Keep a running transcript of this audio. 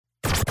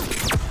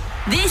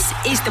This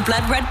is the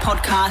Blood Red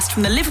podcast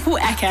from the Liverpool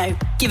Echo,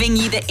 giving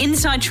you the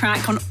inside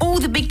track on all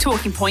the big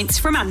talking points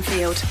from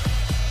Anfield.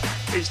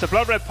 It's the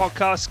Blood Red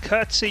podcast,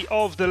 courtesy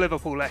of the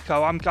Liverpool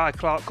Echo. I'm Guy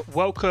Clark.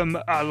 Welcome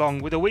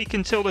along. With a week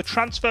until the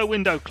transfer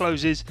window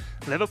closes,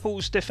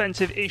 Liverpool's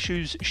defensive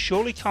issues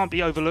surely can't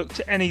be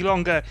overlooked any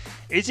longer.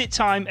 Is it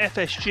time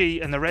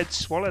FSG and the Reds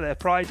swallow their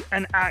pride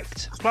and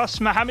act? Plus,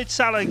 Mohamed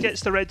Salah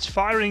gets the Reds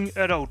firing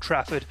at Old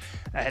Trafford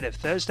ahead of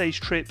Thursday's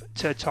trip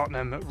to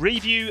Tottenham.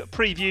 Review,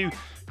 preview,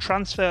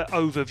 transfer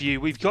overview.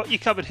 We've got you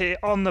covered here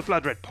on the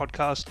Blood Red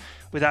podcast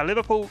with our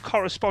Liverpool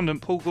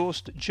correspondent Paul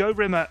Gorst, Joe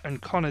Rimmer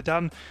and Connor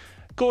Dunn.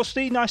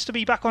 Gorsty, nice to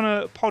be back on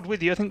a pod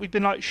with you. I think we've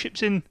been like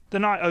ships in the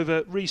night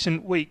over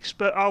recent weeks,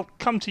 but I'll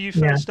come to you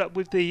first up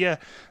with the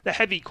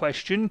heavy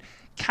question.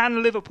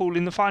 Can Liverpool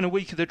in the final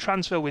week of the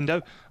transfer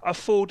window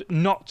afford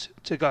not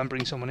to go and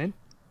bring someone in?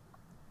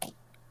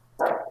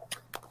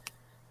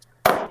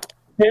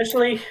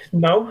 Personally,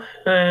 no.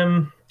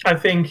 I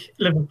think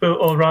Liverpool,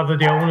 or rather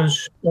the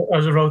owners,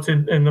 as I wrote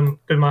in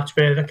the match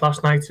verdict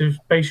last night, have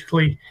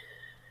basically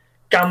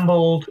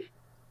gambled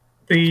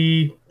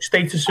the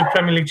status of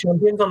Premier League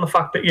champions on the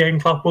fact that Jurgen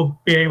Klopp will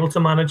be able to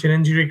manage an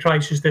injury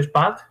crisis this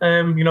bad.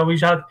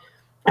 He's had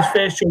his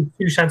first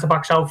two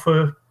centre-backs out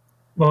for,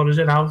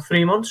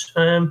 3 months?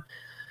 And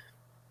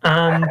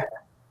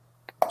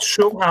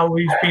somehow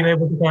he's been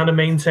able to kind of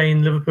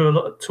maintain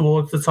Liverpool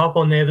towards the top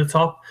or near the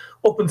top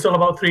up until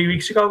about 3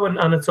 weeks ago,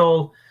 and it's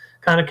all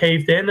kind of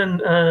caved in.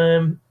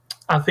 And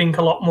I think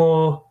a lot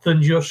more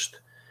than just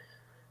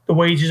the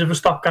wages of a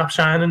stopgap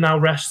signing now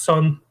rests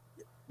on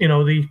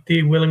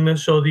the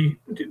willingness or the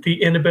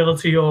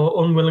inability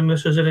or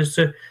unwillingness as it is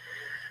to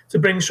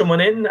bring someone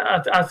in.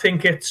 I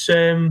think it's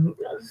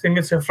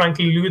a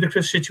frankly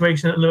ludicrous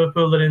situation at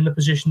Liverpool. They're in the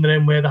position they're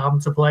in where they're having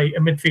to play a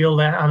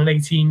midfielder and an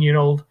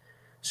 18-year-old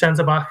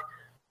centre-back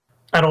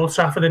at Old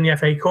Trafford in the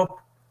FA Cup,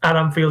 at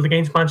Anfield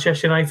against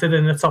Manchester United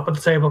in the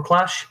top-of-the-table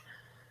clash.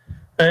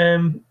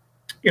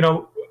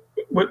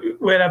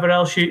 Wherever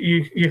else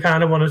you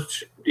kind of want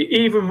to...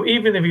 Even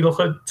if you look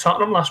at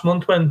Tottenham last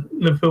month when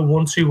Liverpool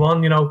won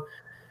 2-1,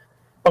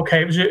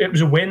 okay, it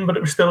was a win, but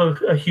it was still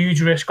a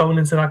huge risk going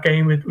into that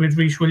game with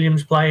Reece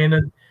Williams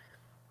playing.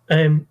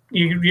 And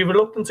you're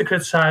reluctant to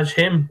criticise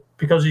him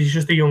because he's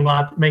just a young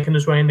lad making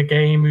his way in the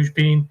game who's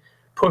been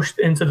pushed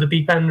into the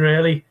deep end,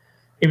 really.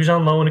 He was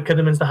on loan at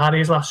Kidderminster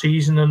Harriers last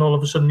season, and all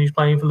of a sudden he's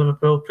playing for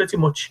Liverpool pretty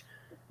much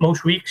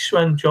most weeks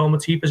when Joel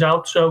Matip is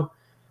out. So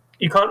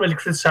you can't really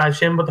criticise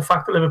him, but the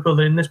fact that Liverpool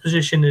are in this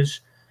position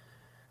is...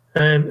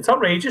 it's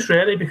outrageous,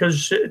 really,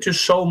 because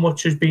just so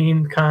much has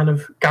been kind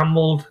of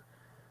gambled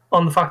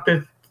on the fact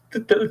that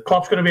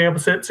Klopp's going to be able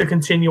to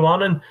continue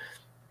on, and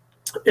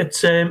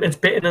it's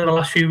bitten in the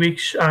last few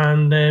weeks,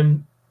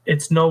 and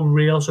it's no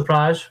real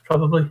surprise,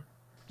 probably.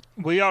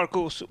 We are, of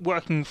course,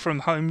 working from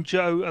home.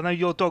 Joe, I know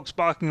your dog's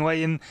barking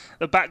away in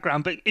the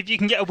background, but if you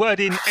can get a word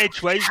in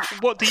edgeways,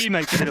 what do you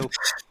make of it all?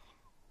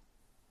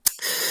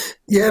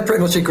 Yeah,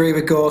 pretty much agree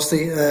with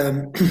Gorsty.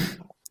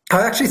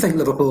 I actually think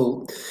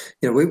Liverpool,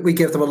 we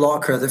give them a lot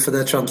of credit for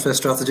their transfer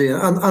strategy and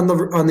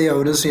the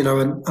owners,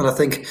 and I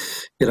think,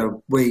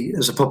 we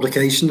as a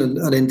publication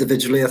and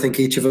individually, I think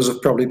each of us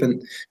have probably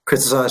been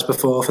criticised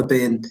before for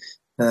being,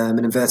 in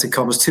inverted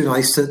commas, too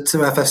nice to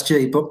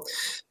FSG. But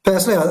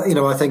personally,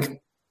 I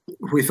think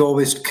we've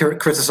always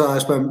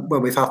criticised when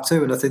we've had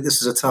to, and I think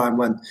this is a time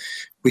when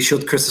we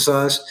should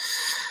criticise.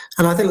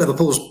 And I think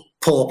Liverpool's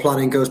poor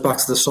planning goes back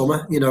to the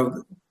summer.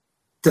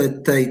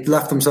 They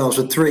left themselves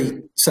with three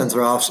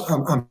centre-halves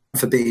and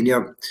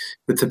Fabinho,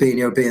 with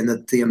Fabinho being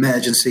the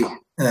emergency,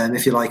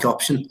 if you like,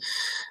 option.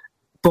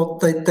 But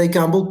they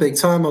gambled big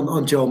time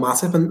on Joel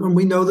Matip, and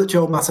we know that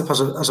Joel Matip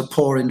has a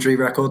poor injury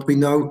record. We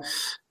know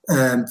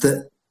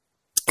that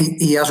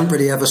he hasn't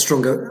really ever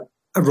strung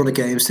a run of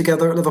games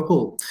together at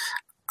Liverpool.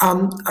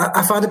 And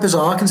I find it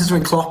bizarre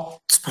considering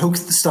Klopp spoke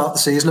at the start of the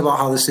season about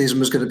how the season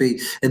was going to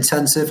be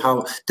intensive,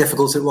 how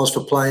difficult it was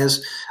for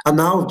players. And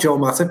now Joel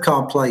Matip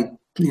can't play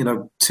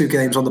 2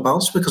 games on the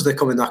bounce because they're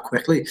coming that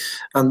quickly,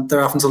 and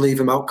they're having to leave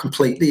him out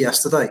completely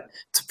yesterday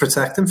to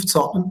protect him for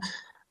Tottenham.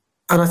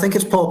 And I think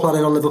it's poor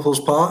planning on Liverpool's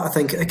part. I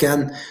think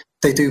again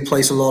they do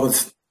place a lot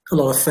of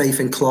faith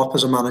in Klopp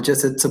as a manager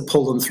to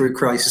pull them through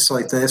crises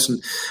like this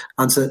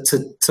and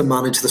to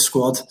manage the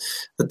squad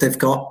that they've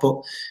got.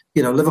 But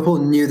Liverpool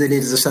knew they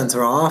needed a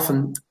centre half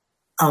and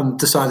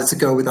decided to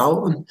go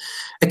without. And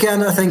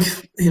again, I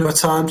think, at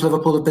times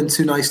Liverpool have been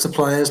too nice to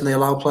players and they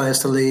allow players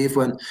to leave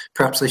when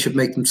perhaps they should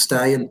make them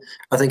stay. And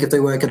I think if they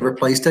weren't going to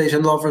replace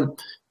Dejan Lovren,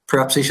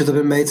 perhaps he should have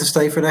been made to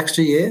stay for an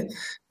extra year.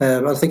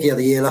 I think he had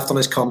a year left on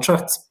his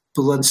contract,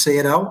 but then see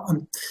it out.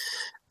 And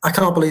I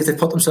can't believe they've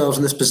put themselves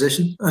in this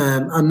position.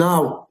 And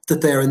now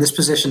that they're in this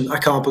position, I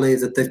can't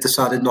believe that they've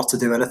decided not to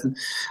do anything.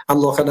 And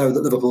look, I know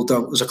that Liverpool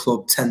don't, as a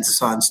club, tend to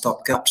sign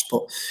stopgaps,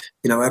 but,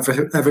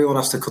 everyone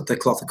has to cut their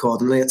cloth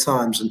accordingly at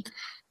times. And,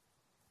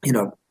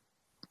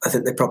 I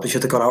think they probably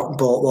should have got out and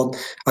bought one.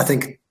 I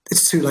think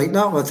it's too late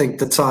now. I think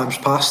the time's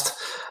passed.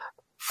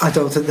 I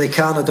don't think they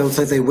can. I don't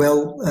think they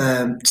will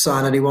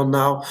sign anyone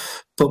now.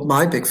 But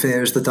my big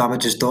fear is the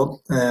damage is done.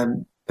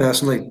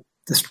 personally,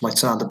 this might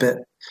sound a bit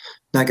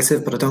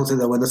negative, but I don't think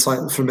they'll win the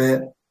title from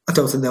it. I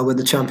don't think they'll win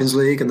the Champions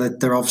League, and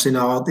they're obviously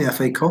now out the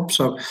FA Cup.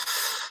 So,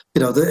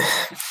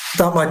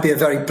 that might be a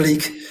very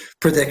bleak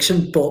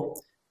prediction, but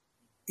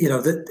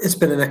it's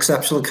been an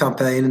exceptional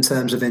campaign in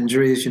terms of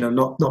injuries.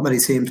 Not many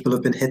teams will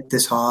have been hit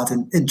this hard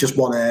in just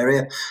one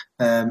area,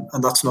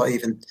 and that's not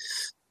even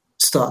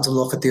starting to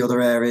look at the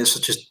other areas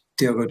such as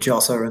Diogo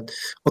Jota and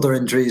other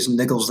injuries and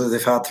niggles that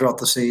they've had throughout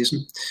the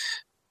season.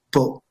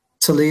 But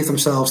to leave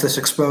themselves this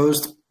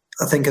exposed,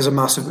 I think, is a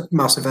massive,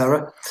 massive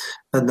error.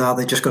 And now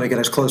they're just going to get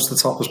as close to the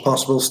top as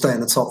possible, stay in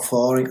the top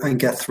four and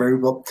get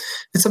through. But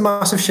it's a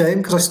massive shame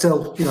because I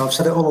still, I've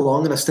said it all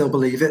along and I still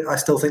believe it. I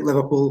still think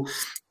Liverpool,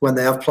 when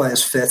they have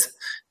players fit,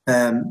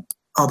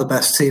 are the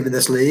best team in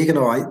this league. And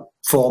all right,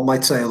 form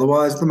might say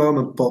otherwise at the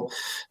moment, but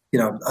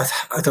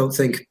I don't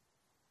think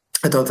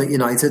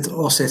United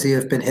or City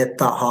have been hit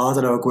that hard.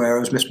 I know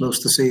Aguero's missed most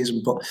of the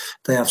season, but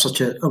they have such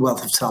a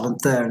wealth of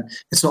talent there. And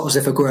it's not as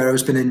if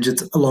Aguero's been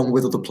injured along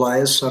with other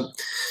players. So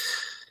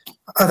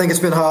I think it's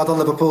been hard on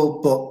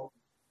Liverpool,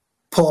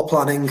 but poor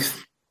planning,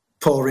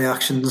 poor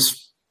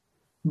reactions.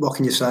 What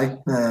can you say?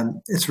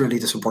 It's really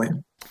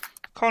disappointing.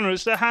 Connor,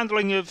 has the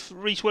handling of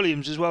Rhys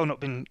Williams as well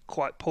not been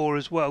quite poor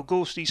as well?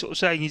 Gorsty sort of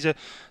saying he's a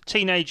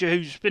teenager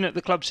who's been at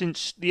the club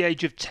since the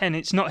age of 10.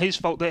 It's not his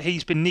fault that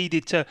he's been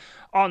needed to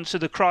answer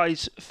the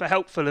cries for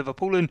help for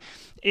Liverpool, and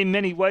in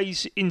many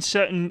ways, in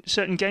certain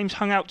games,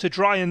 hung out to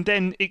dry and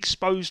then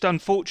exposed,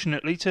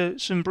 unfortunately, to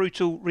some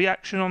brutal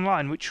reaction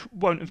online, which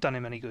won't have done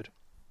him any good.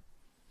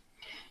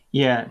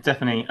 Yeah,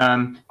 definitely.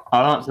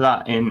 I'll answer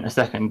that in a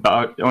second, but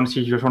I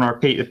honestly just want to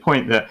repeat the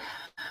point that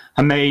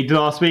I made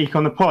last week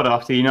on the pod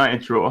after the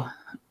United draw,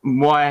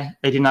 why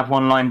they didn't have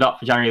one lined up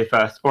for January the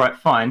 1st. All right,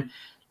 fine.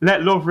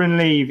 Let Lovren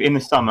leave in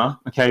the summer.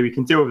 Okay, we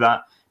can deal with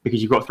that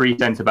because you've got 3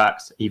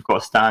 centre-backs you've got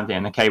to stand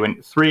in. Okay,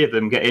 when 3 of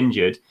them get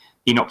injured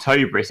in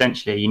October,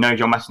 essentially,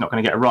 John Matt's not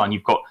going to get a run.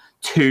 You've got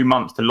 2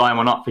 months to line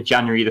one up for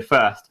January the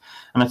 1st.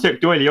 And I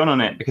took Doyley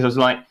on it because I was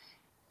like,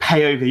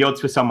 pay over the odds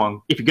for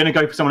someone. If you're going to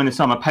go for someone in the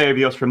summer, pay over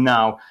the odds from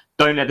now.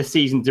 Don't let the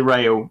season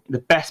derail. The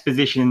best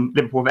position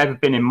Liverpool have ever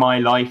been in my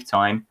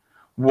lifetime.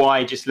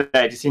 Why just let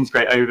it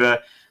disintegrate over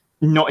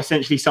not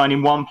essentially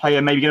signing one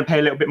player, maybe going to pay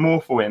a little bit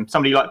more for him?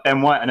 Somebody like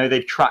Ben White, I know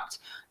they've tracked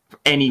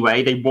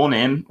anyway. They want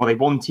him, or they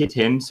wanted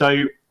him.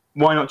 So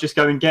why not just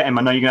go and get him?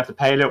 I know you're going to have to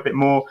pay a little bit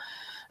more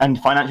and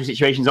financial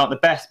situations aren't the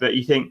best, but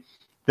you think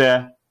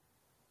the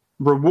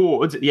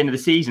rewards at the end of the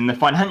season, the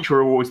financial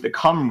rewards that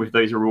come with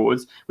those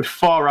rewards would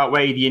far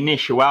outweigh the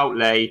initial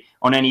outlay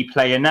on any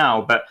player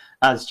now. But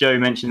as Joe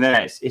mentioned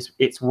there,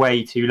 it's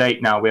way too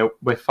late now.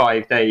 We're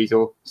 5 days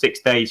or 6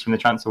 days from the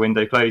transfer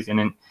window closing,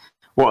 and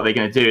what are they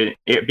going to do?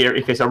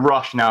 If it's a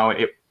rush now,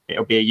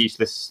 it'll be a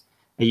useless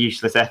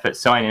effort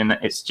signing.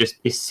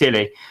 It's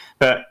silly.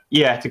 But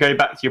yeah, to go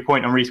back to your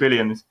point on Rhys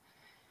Williams,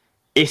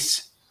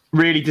 it's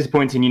really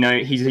disappointing.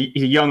 He's a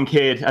young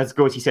kid, as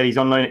Gorty said. He's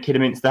on loan at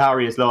Kidderminster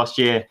Harriers last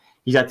year.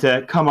 He's had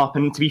to come up,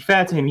 and to be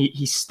fair to him,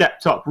 he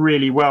stepped up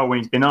really well when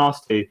he's been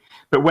asked to.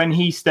 But when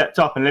he stepped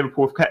up and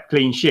Liverpool have kept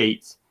clean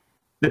sheets,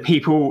 the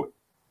people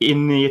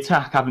in the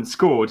attack haven't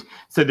scored.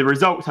 So the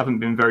results haven't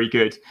been very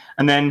good.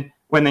 And then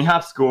when they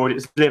have scored,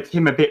 it's left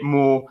him a bit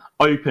more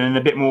open and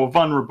a bit more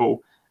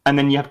vulnerable. And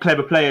then you have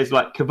clever players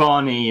like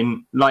Cavani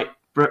and like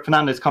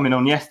Fernandes coming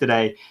on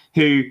yesterday,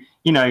 who,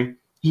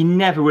 he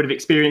never would have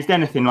experienced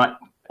anything like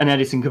an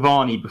Edison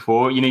Cavani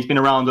before. He's been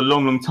around a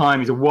long, long time.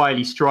 He's a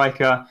wily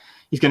striker.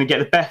 He's going to get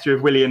the better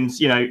of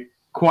Williams,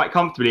 quite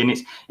comfortably. And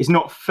it's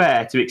not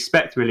fair to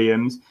expect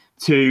Williams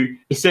to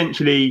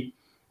essentially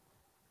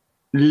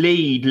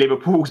lead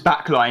Liverpool's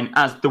backline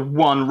as the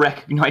one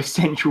recognised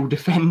central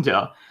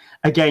defender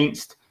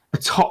against a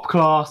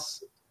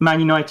top-class Man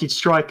United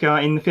striker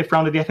in the 5th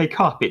round of the FA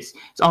Cup. It's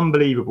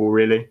unbelievable,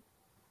 really.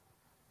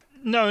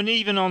 No, and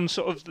even on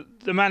sort of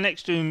the man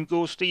next to him,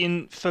 Gorsty,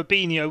 and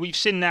Fabinho, we've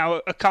seen now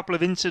a couple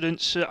of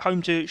incidents at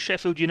home to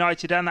Sheffield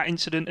United and that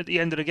incident at the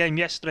end of the game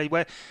yesterday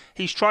where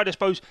he's tried, I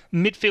suppose,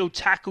 midfield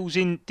tackles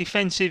in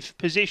defensive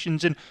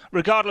positions, and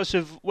regardless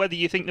of whether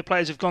you think the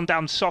players have gone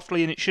down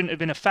softly and it shouldn't have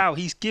been a foul,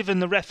 he's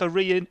given the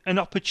referee an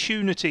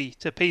opportunity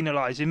to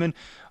penalise him. And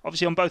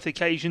obviously on both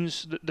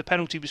occasions the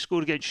penalty was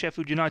scored against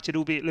Sheffield United,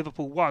 albeit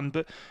Liverpool won,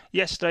 but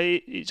yesterday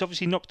it's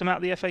obviously knocked them out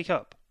of the FA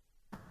Cup.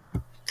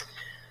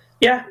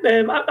 Yeah,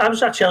 I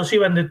was at Chelsea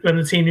when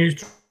the team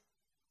used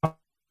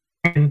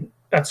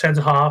at centre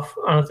half,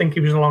 and I think he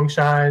was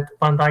alongside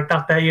Van Dijk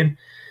that day.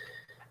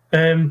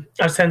 And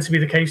as tends to be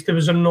the case, there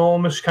was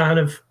enormous kind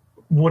of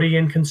worry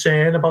and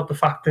concern about the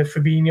fact that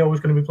Fabinho was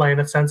going to be playing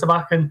at centre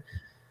back, and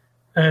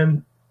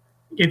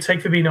you'd take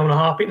Fabinho in a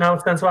heartbeat now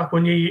at centre back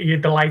when you're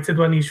delighted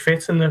when he's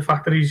fit, and the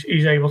fact that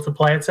he's able to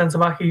play at centre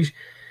back.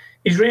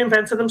 He's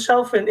reinvented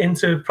himself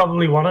into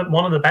probably one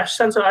of the best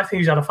centre. I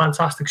think he's had a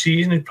fantastic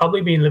season. He's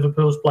probably been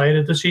Liverpool's player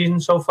of the season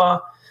so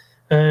far.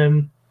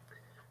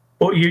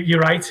 But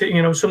you're right.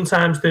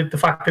 Sometimes the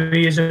fact that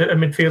he is a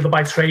midfielder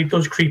by trade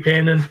does creep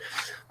in, and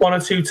 1 or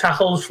 2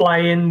 tackles fly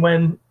in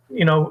when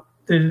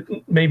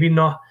maybe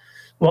not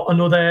what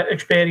another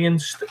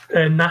experienced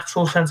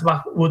natural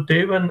centre-back would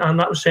do, and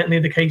that was certainly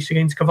the case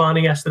against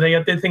Cavani yesterday.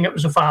 I did think it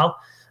was a foul.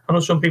 I know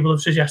some people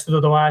have suggested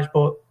otherwise,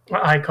 but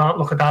I can't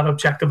look at that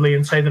objectively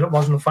and say that it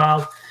wasn't a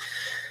foul.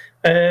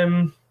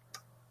 And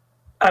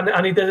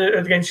he did it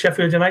against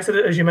Sheffield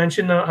United, as you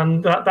mentioned,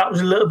 and that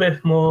was a little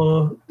bit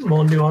more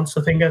nuanced.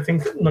 I think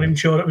not even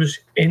sure it was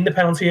in the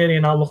penalty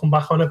area now looking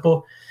back on it,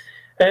 but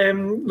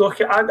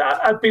look,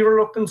 I'd be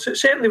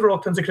certainly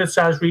reluctant to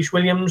criticise Reece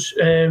Williams,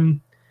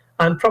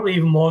 and probably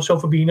even more so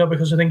Fabinho,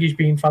 because I think he's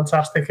been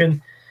fantastic, and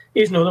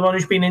he's another one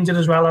who's been injured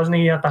as well, hasn't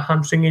he? He had the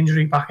hamstring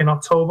injury back in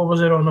October,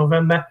 was it, or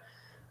November?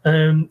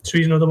 So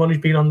he's another one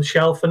who's been on the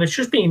shelf, and it's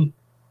just been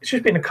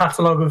a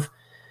catalogue of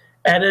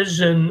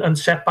errors and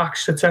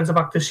setbacks at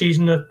centre-back this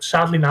season that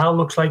sadly now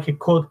looks like it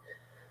could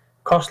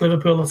cost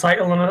Liverpool the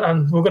title,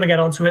 and we're going to get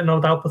onto it no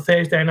doubt, but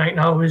Thursday night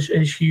now is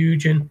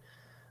huge, and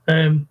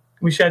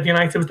we said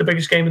United was the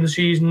biggest game of the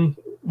season,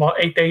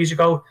 8 days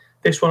ago.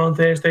 This one on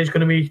Thursday is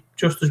going to be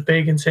just as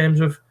big in terms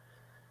of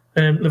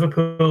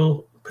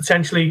Liverpool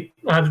potentially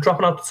either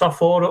dropping out the top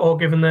four or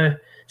giving the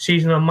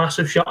season a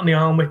massive shot in the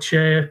arm, which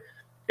it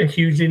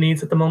hugely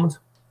needs at the moment.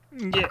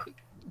 Yeah,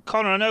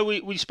 Connor, I know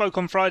we spoke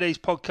on Friday's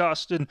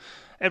podcast and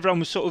everyone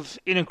was sort of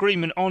in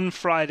agreement on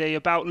Friday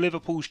about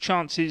Liverpool's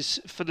chances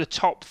for the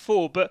top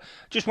four, but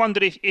just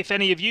wondered if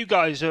any of you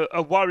guys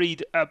are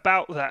worried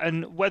about that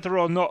and whether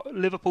or not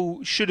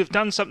Liverpool should have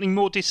done something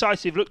more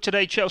decisive. Look,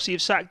 today Chelsea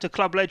have sacked a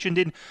club legend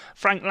in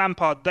Frank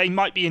Lampard. They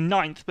might be in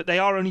ninth, but they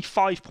are only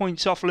 5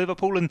 points off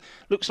Liverpool, and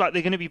looks like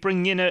they're going to be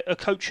bringing in a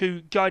coach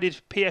who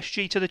guided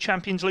PSG to the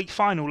Champions League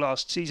final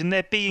last season.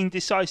 They're being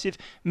decisive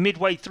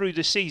midway through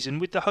the season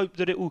with the hope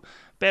that it will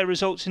bear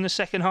results in the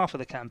second half of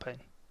the campaign.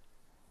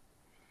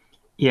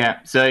 Yeah,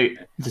 so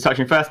to touch on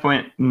your first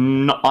point,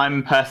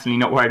 I'm personally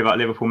not worried about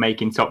Liverpool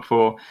making top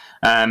four.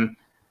 I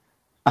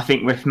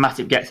think if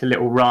Matip gets a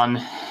little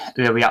run,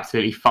 they'll be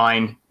absolutely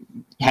fine.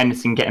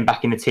 Henderson getting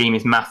back in the team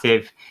is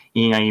massive.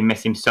 You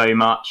miss him so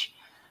much.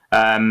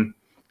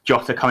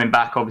 Jota coming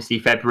back, obviously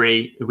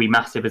February will be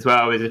massive as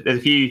well. There's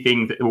a few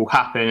things that will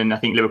happen, and I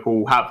think Liverpool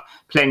will have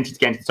plenty to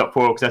get into the top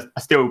four, because I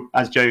still,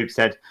 as Joe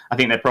said, I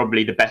think they're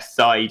probably the best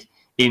side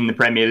in the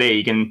Premier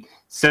League, and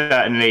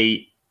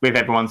certainly with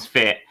everyone's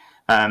fit,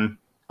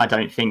 I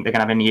don't think they're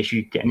going to have any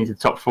issue getting into the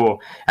top four.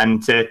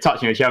 And to touch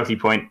on your Chelsea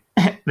point,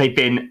 they've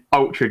been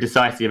ultra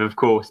decisive, of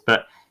course,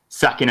 but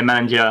sacking a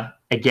manager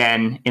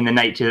again in the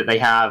nature that they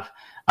have,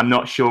 I'm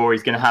not sure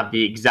is going to have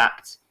the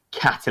exact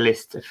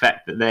catalyst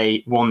effect that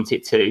they want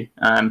it to.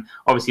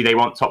 Obviously, they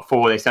want top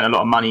four. They spent a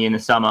lot of money in the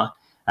summer,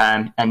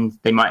 and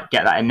they might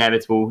get that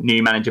inevitable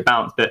new manager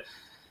bounce. But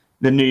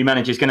the new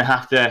manager is going to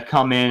have to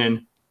come in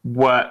and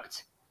work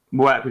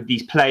with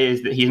these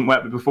players that he hasn't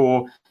worked with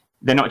before.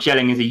 They're not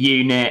gelling as a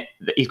unit.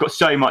 He's got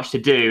so much to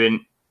do,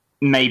 and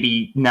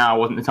maybe now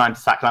wasn't the time to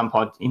sack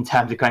Lampard in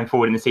terms of going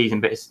forward in the season,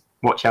 but it's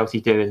what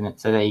Chelsea do, isn't it?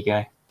 So there you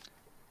go.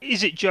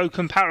 Is it, Joe,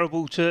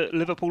 comparable to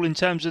Liverpool in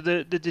terms of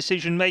the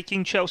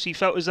decision-making? Chelsea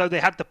felt as though they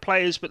had the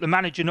players, but the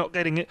manager not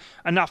getting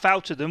enough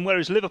out of them,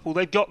 whereas Liverpool,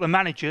 they've got the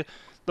manager.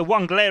 The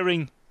one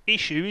glaring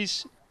issue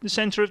is the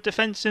centre of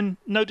defence, and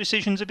no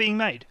decisions are being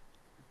made.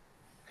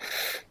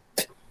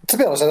 To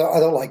be honest, I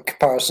don't like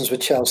comparisons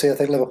with Chelsea. I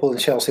think Liverpool and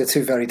Chelsea are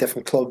two very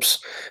different clubs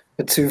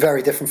with two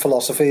very different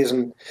philosophies,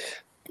 and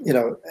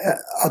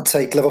I'd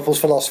take Liverpool's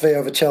philosophy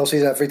over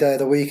Chelsea's every day of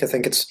the week. I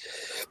think it's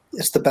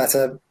the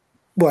better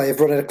way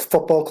of running a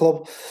football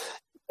club.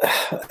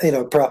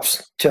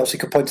 Perhaps Chelsea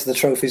could point to the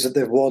trophies that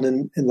they've won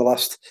in the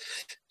last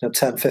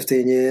 10,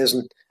 15 years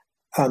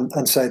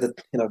and say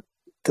that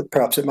that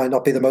perhaps it might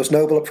not be the most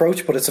noble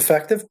approach, but it's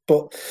effective.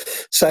 But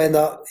saying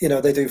that,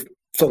 they do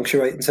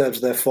fluctuate in terms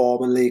of their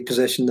form and league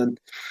position, and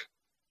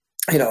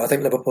I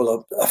think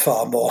Liverpool are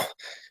far more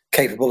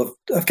capable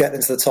of getting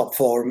into the top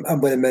four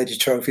and winning major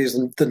trophies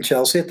than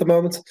Chelsea at the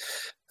moment.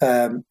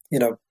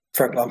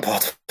 Frank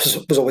Lampard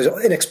was always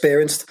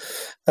inexperienced,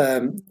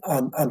 and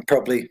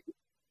probably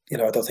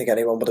I don't think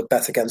anyone would have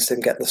bet against him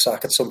getting the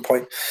sack at some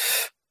point.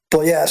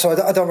 But yeah, so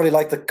I don't really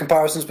like the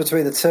comparisons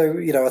between the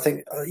two. I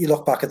think you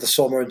look back at the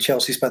summer and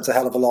Chelsea spent a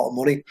hell of a lot of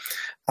money,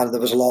 and there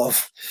was a lot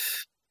of.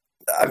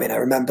 I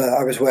remember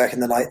I was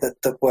working the night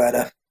that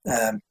Werner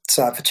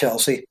signed for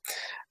Chelsea,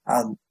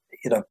 and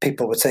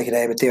people were taking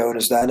aim at the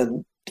owners then,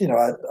 and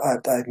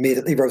I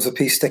immediately wrote a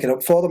piece sticking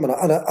up for them,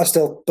 and I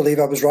still believe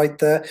I was right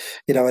there.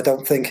 I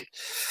think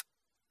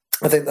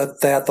that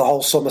they had the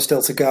whole summer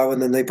still to go,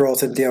 and then they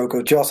brought in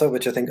Diogo Jota,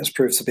 which I think has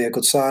proved to be a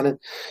good signing.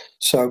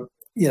 So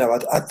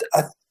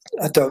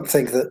I don't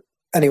think that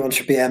anyone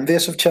should be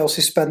envious of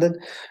Chelsea's spending,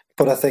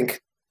 but I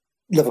think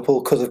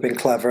Liverpool could have been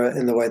cleverer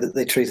in the way that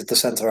they treated the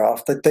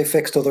centre-half. They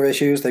fixed other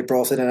issues. They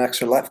brought in an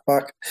extra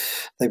left-back.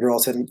 They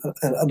brought in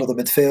another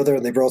midfielder,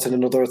 and they brought in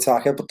another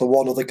attacker. But the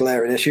one other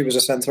glaring issue was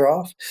a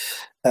centre-half.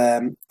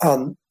 And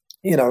I've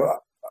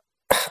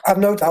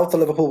no doubt that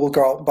Liverpool will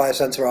go out and buy a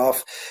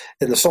centre-half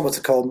in the summer to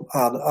come.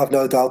 And I've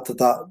no doubt that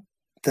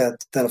they'll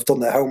have done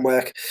their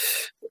homework,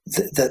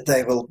 that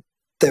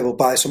they will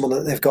buy someone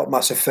that they've got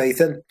massive faith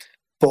in.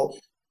 But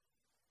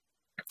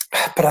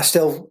but I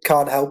still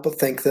can't help but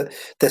think that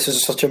this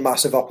is such a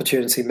massive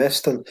opportunity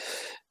missed. And,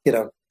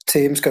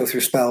 teams go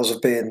through spells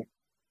of being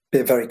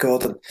very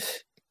good. And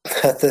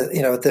at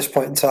this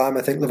point in time,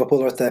 I think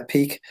Liverpool are at their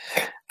peak,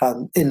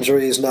 and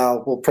injuries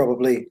now will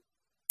probably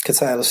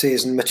curtail a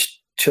season which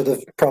should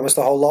have promised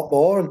a whole lot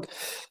more. And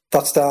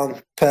that's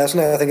down,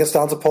 personally, I think it's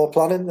down to poor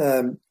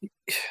planning.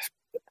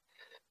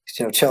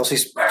 Chelsea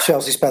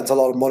spent a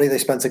lot of money. They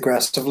spent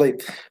aggressively,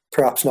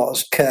 perhaps not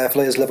as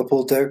carefully as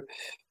Liverpool do.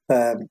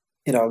 I'm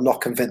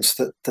not convinced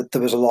that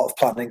there was a lot of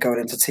planning going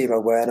into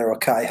Timo Werner or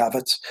Kai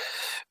Havertz,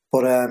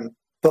 but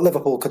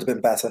Liverpool could have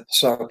been better.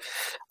 So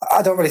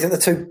I don't really think the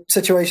two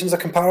situations are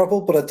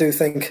comparable, but I do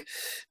think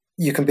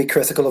you can be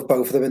critical of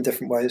both of them in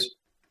different ways.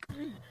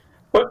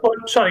 But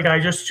sorry, guy,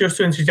 just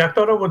to interject,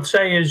 what I would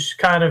say is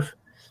kind of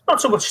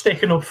not so much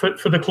sticking up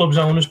for the club's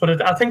owners,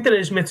 but I think there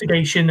is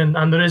mitigation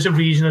and there is a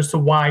reason as to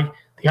why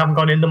they haven't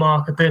gone in the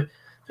market. They're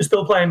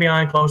still playing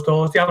behind closed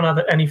doors. They haven't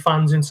had any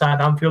fans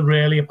inside Anfield,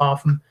 really,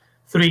 apart from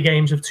 3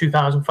 games of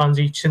 2,000 fans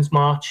each since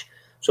March.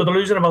 So they're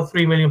losing about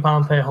 £3 million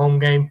per home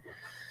game.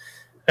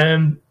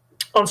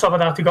 On top of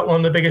that, they got one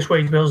of the biggest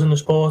wage bills in the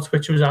sport,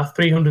 which was at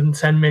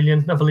 £310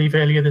 million, I believe,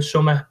 earlier this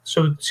summer.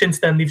 So since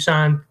then, they've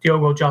signed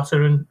Diogo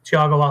Jota and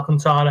Thiago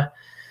Alcantara.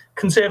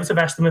 Conservative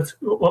estimate,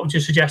 what would you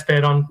suggest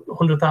there, on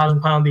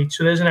 £100,000 each?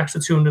 So there's an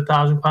extra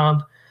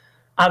 £200,000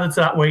 added to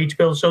that wage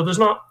bill. So there's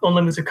not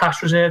unlimited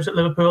cash reserves at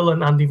Liverpool,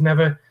 and they've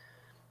never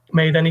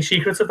made any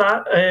secrets of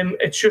that.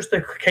 It's just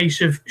a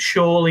case of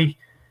surely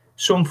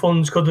some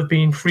funds could have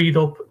been freed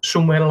up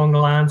somewhere along the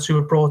line to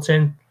have brought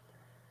in.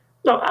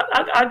 No,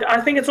 I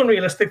think it's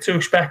unrealistic to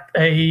expect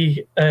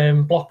a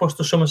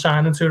blockbuster summer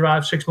signing to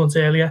arrive 6 months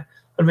earlier.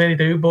 I really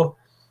do, but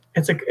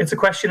it's a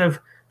question of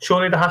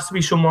surely there has to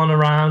be someone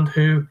around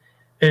who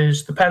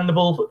is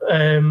dependable,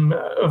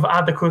 of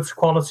adequate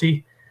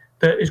quality,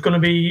 that is going to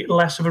be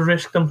less of a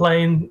risk than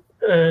playing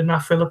Nat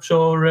Phillips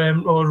or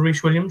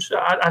Reece Williams.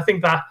 I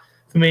think that,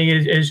 for me,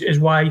 is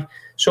why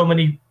so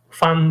many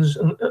fans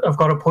have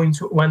got a point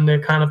when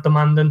they're kind of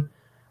demanding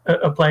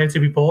a player to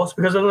be bought,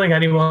 because I don't think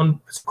anyone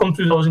has come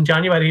through those in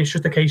January. It's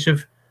just a case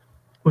of,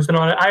 was there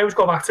not? I always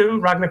go back to him,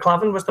 Ragnar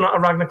Klavan. Was there not a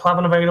Ragnar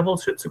Klavan available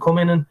to come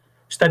in and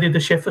steady the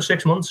ship for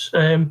 6 months?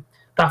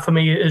 That, for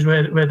me, is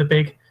where the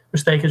big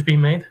mistake has been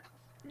made.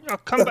 I'll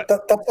come back.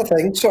 That's the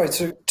thing. Sorry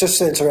to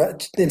just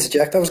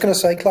interject. I was going to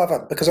say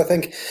Klavan, because I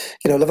think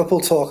Liverpool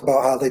talk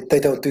about how they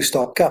don't do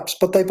stopgaps,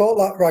 but they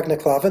bought Ragnar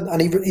Klavan,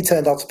 and he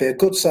turned out to be a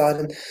good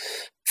signing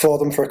for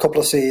them for a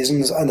couple of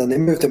seasons, and then they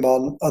moved him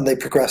on and they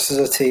progressed as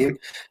a team.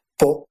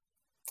 But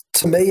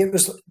to me, it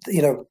was,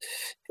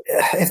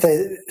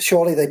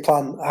 surely they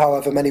plan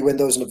however many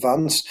windows in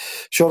advance,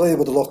 surely they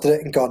would have looked at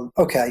it and gone,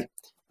 okay,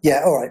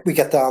 yeah, all right, we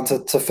get down to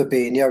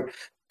Fabinho,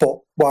 but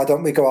why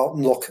don't we go out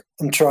and look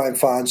and try and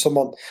find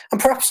someone?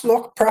 And perhaps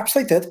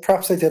they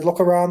did look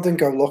around and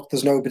go, look,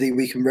 there's nobody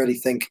we can really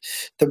think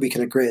that we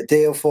can agree a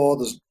deal for,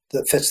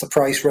 that fits the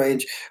price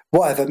range,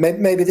 whatever.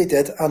 Maybe they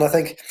did, and I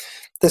think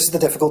this is the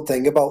difficult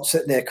thing about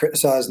sitting there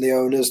criticising the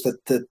owners,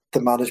 the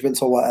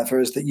management or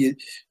whatever, is that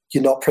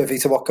you're not privy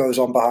to what goes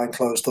on behind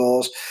closed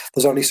doors.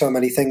 There's only so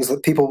many things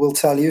that people will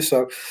tell you.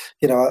 So,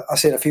 I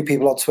seen a few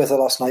people on Twitter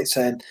last night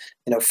saying,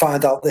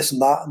 find out this and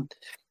that. And,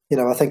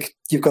 I think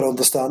you've got to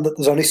understand that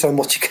there's only so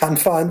much you can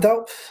find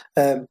out.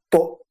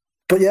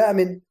 But yeah, I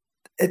mean,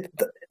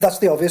 that's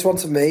the obvious one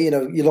to me.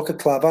 You look at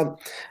Klavan,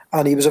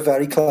 and he was a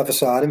very clever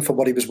signing for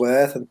what he was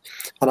worth. And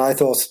I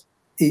thought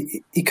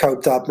he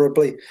coped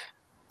admirably.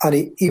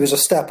 And he was a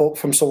step up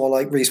from someone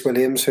like Reece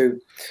Williams,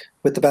 who,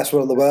 with the best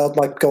will in the world,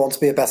 might go on to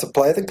be a better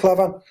player than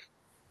Klavan,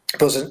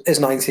 but is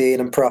 19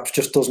 and perhaps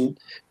just doesn't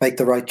make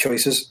the right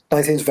choices.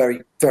 19 is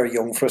very, very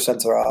young for a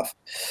centre-half.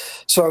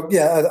 So,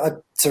 yeah,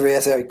 to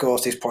reiterate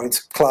Gorsty's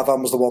point,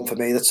 Klavan was the one for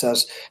me that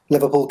says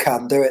Liverpool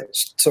can do it,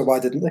 so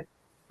why didn't they?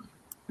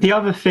 The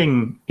other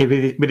thing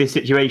with this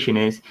situation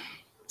is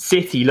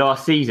City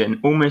last season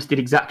almost did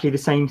exactly the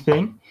same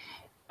thing.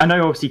 I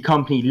know, obviously,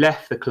 Kompany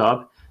left the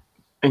club,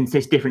 and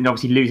it's different,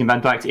 obviously, losing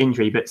Van Dijk to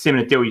injury, but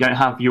similar deal, you don't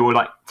have your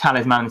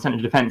talisman in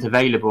central defence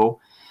available.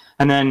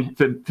 And then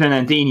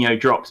Fernandinho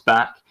drops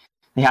back.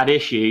 They had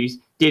issues,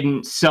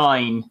 didn't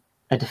sign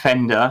a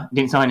defender,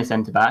 didn't sign a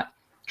centre-back,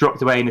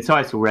 dropped away in the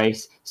title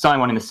race, signed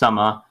one in the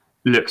summer,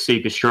 looks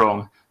super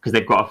strong because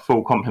they've got a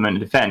full complement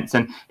of defence.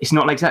 And it's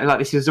not exactly like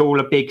this is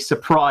all a big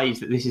surprise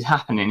that this is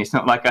happening. It's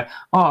not like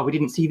we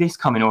didn't see this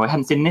coming, or I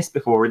hadn't seen this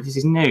before, or this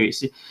is new.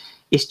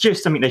 It's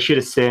just something they should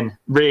have seen,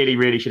 really,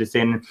 really should have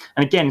seen.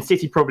 And again,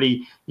 City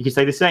probably, you could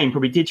say the same,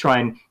 probably did try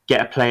and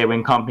get a player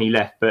when Kompany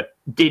left, but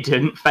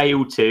didn't,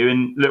 failed to,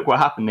 and look what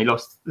happened. They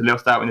lost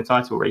out in the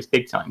title race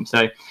big time.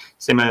 So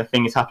similar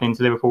thing is happening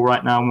to Liverpool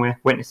right now, and we're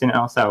witnessing it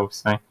ourselves.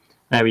 So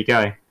there we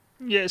go.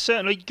 Yeah,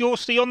 certainly.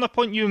 Gorsty, on the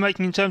point you were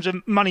making in terms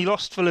of money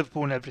lost for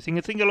Liverpool and everything,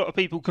 I think a lot of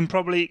people can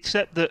probably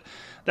accept that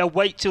they'll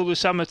wait till the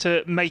summer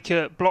to make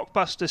a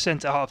blockbuster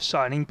centre-half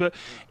signing, but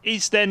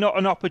is there not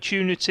an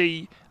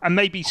opportunity and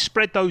maybe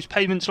spread those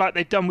payments like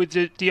they've done with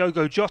the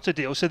Diogo Jota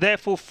deal, so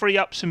therefore free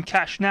up some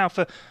cash now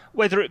for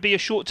whether it be a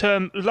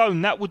short-term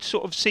loan? That would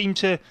sort of seem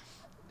to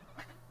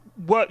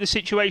work the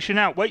situation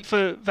out. Wait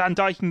for Van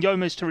Dijk and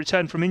Gomez to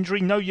return from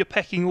injury. Know your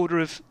pecking order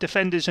of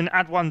defenders and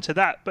add one to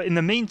that. But in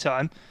the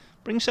meantime,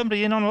 bring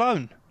somebody in on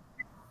loan.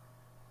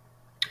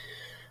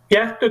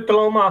 Yeah, the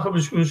loan market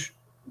was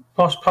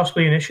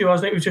possibly an issue,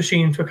 wasn't it? We've just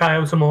seen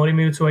Fikayo Tomori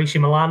move to AC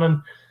Milan,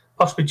 and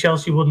possibly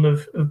Chelsea wouldn't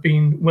have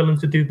been willing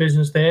to do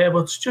business there.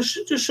 But it's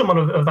just someone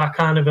of that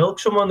kind of ilk,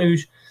 someone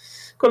who's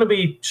going to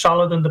be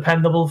solid and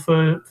dependable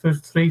for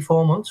 3,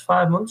 4 months,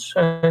 5 months.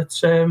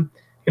 It's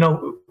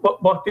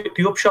what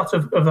the upshot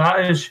of that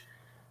is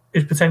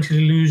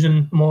potentially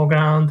losing more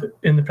ground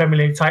in the Premier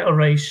League title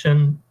race,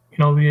 and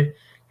you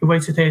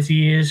waited 30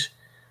 years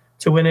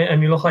to win it,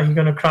 and you look like you're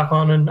going to crack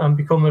on and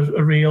become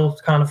a real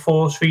kind of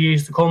force for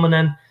years to come, and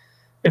then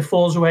it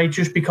falls away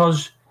just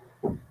because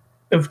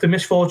of the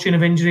misfortune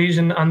of injuries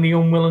and the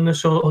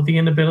unwillingness or the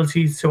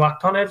inability to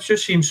act on it. It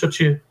just seems such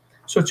a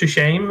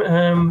shame.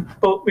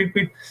 But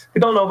we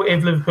don't know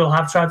if Liverpool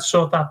have tried to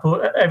sort that,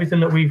 but everything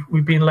that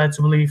we've been led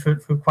to believe for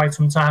quite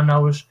some time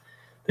now was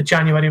that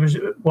January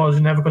was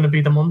never going to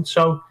be the month.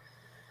 So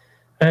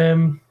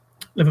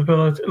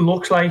Liverpool, it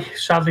looks like,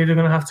 sadly, they're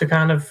going to have to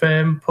kind of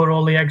put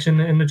all the eggs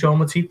in the Joe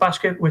Matip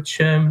basket, which,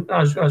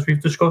 as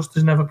we've discussed,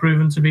 has never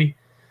proven to be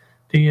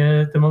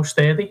the most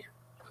sturdy.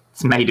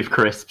 It's made of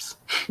crisps.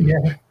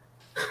 Yeah.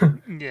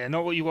 Yeah,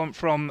 not what you want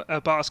from a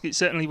basket,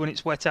 certainly when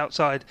it's wet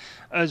outside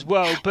as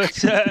well.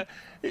 But,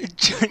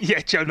 yeah,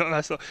 Joe, not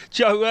that stuff.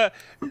 Joe,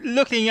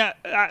 looking at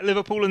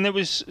Liverpool, and there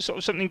was sort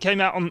of something came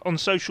out on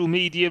social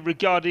media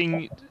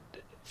regarding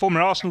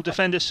former Arsenal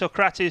defender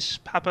Sokratis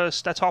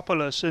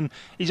Papastatopoulos, and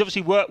he's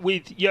obviously worked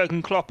with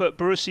Jurgen Klopp at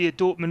Borussia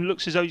Dortmund.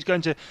 Looks as though he's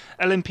going to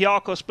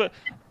Olympiacos. But,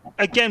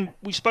 again,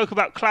 we spoke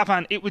about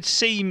Klavan. It would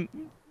seem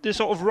the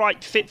sort of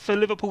right fit for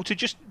Liverpool to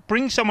just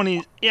bring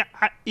someone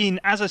in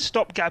as a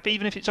stopgap,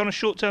 even if it's on a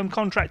short-term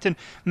contract, and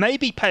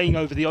maybe paying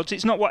over the odds.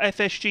 It's not what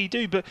FSG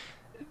do, but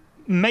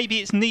maybe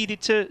it's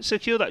needed to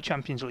secure that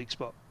Champions League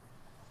spot.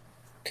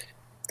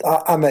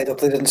 I made up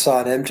they didn't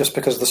sign him just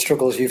because of the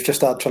struggles you've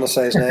just had trying to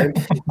say his name,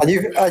 and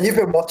you've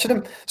been watching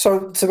him.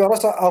 So to be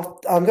honest,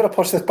 I'm going to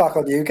push this back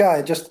on you,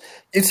 Guy. Just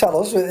you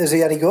tell us, is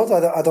he any good?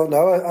 I don't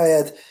know. I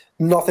had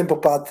nothing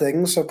but bad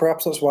things, so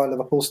perhaps that's why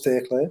Liverpool stay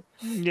clear.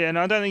 Yeah,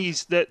 no, I don't think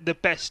he's the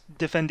best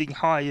defending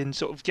high and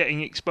sort of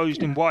getting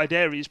exposed in wide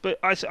areas, but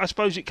I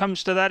suppose it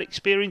comes to that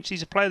experience.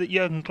 He's a player that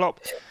Jurgen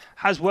Klopp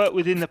has worked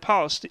with in the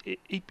past.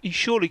 He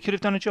surely could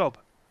have done a job.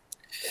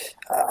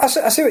 I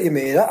see what you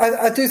mean.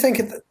 I do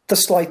think the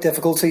slight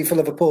difficulty for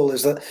Liverpool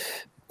is that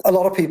a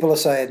lot of people are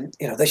saying,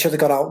 they should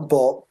have gone out and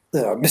bought,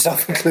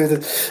 myself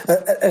included,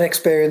 an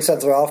experienced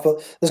centre-half,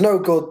 but there's no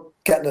good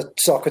getting a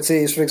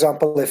Sokratis, for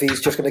example, if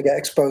he's just going to get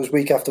exposed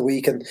week after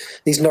week and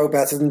he's no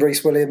better than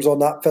Reece Williams or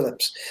Nat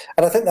Phillips.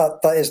 And I think that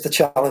is the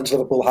challenge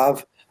Liverpool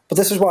have. But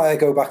this is why I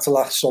go back to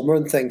last summer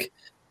and think,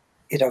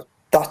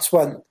 that's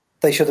when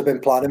they should have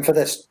been planning for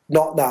this,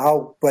 not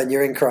now when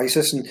you're in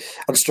crisis and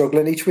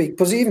struggling each week.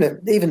 Because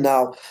even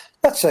now,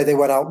 let's say they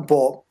went out and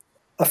bought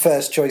a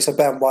first choice of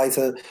Ben White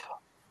or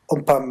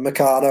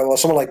Upamecano or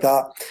something like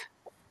that.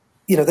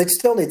 They'd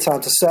still need time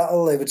to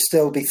settle. They would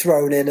still be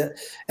thrown in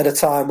at a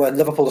time when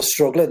Liverpool are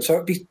struggling. So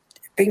it'd be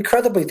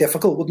incredibly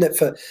difficult, wouldn't it?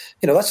 For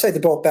let's say they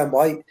bought Ben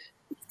White,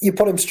 you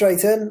put him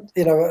straight in,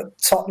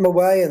 Tottenham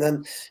away, and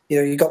then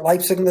you've got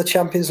Leipzig in the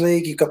Champions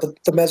League, you've got the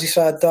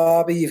Merseyside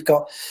derby, you've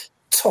got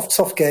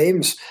tough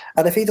games,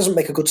 and if he doesn't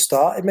make a good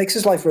start, it makes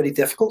his life really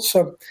difficult.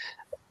 So,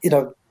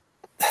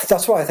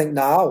 that's why I think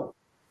now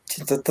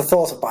the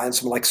thought of buying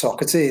someone like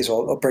Sokratis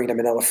or bringing him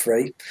in on a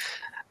free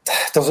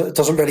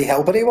doesn't really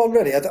help anyone,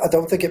 really. I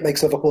don't think it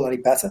makes Liverpool any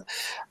better.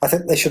 I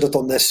think they should have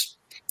done this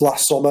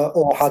last summer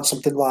or had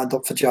something lined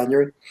up for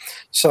January.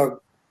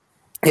 So,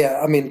 yeah,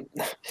 I mean,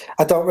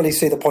 I don't really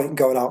see the point in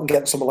going out and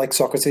getting someone like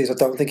Sokratis. I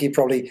don't think he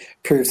probably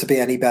proved to be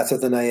any better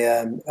than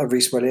a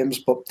Reece Williams,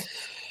 but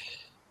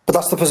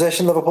that's the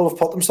position Liverpool have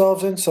put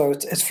themselves in, so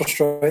it's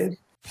frustrating.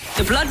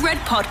 The Blood Red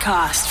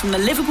Podcast from the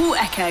Liverpool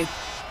Echo.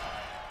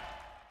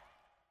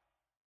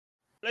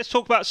 Let's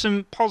talk about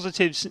some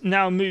positives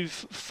now. Move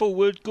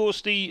forward.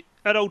 Gorsty,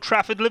 at Old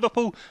Trafford,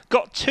 Liverpool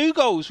got 2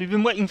 goals. We've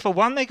been waiting for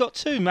one. They got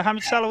 2.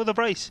 Mohamed Salah with a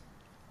brace.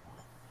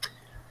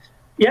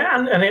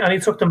 Yeah, and he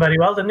took them very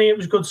well, didn't he? It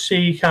was good to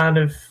see kind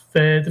of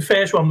the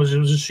first one was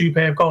a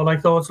superb goal. I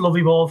thought,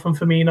 lovely ball from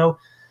Firmino.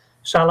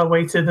 Salah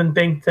waited and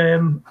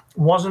dinked.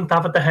 Wasn't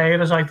David De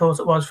Gea as I thought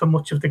it was for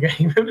much of the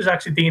game. It was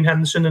actually Dean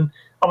Henderson, and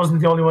I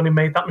wasn't the only one who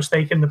made that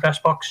mistake in the press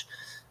box.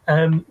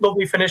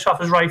 Lovely finish off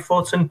his right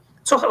foot and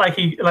took it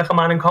like a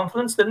man in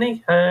confidence, didn't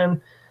he?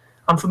 And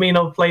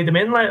Firmino played him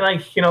in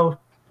like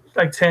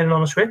turning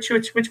on a switch,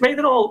 which made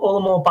it all the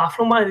more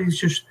baffling why he's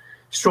just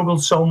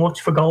struggled so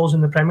much for goals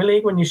in the Premier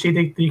League. When you see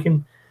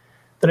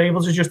they're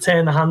able to just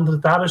turn the hand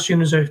at that as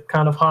soon as a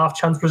kind of half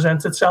chance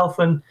presents itself.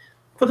 And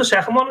for the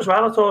second one as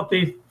well, I thought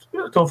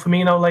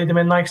Firmino laid them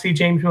in nicely.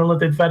 James Milner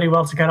did very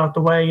well to get out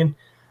the way, and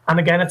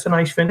again it's a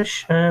nice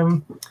finish.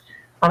 And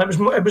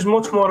it was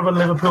much more of a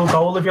Liverpool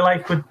goal, if you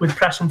like, with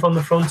pressing from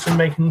the front and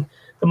making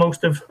the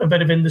most of a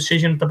bit of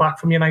indecision at the back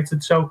from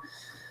United. So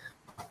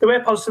there were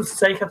positives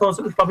to take. I thought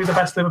it was probably the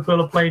best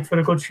Liverpool have played for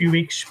a good few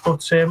weeks,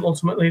 but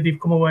ultimately they've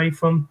come away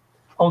from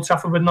Old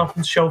Trafford with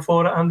nothing to show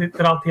for it, and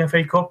they're out the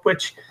FA Cup,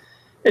 which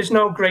is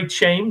no great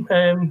shame.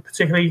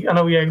 Particularly, I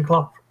know Jurgen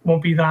Klopp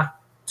won't be that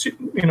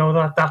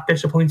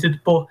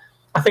disappointed, but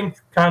I think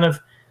kind of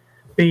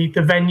the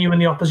venue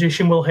and the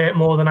opposition will hurt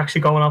more than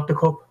actually going out the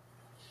cup.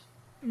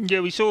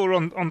 Yeah, we saw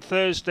on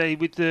Thursday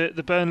with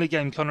the Burnley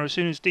game, Connor, as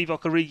soon as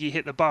Divock Origi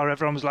hit the bar,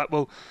 everyone was like,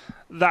 well,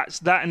 that's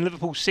that. And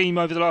Liverpool seem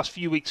over the last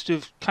few weeks to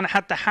have kind of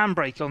had the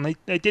handbrake on.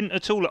 They didn't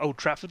at all at Old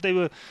Trafford. They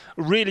were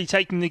really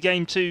taking the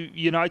game to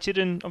United,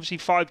 and obviously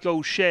 5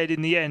 goals shared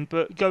in the end.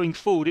 But going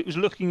forward, it was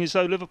looking as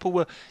though Liverpool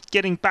were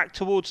getting back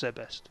towards their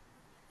best.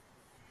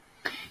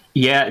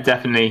 Yeah,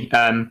 definitely.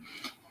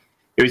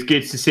 It was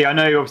good to see. I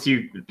know,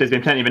 obviously, there's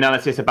been plenty of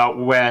analysis about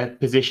where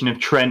position of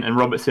Trent and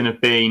Robertson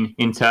have been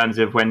in terms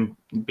of when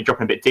we're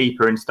dropping a bit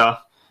deeper and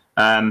stuff.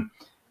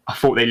 I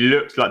thought they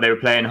looked like they were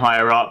playing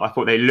higher up. I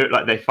thought they looked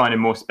like they're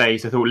finding more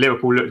space. I thought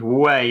Liverpool looked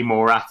way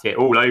more at it,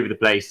 all over the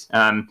place.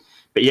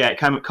 But yeah, it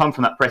come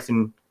from that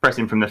pressing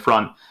from the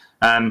front.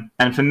 And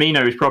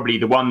Firmino is probably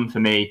the one for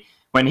me.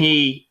 When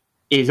he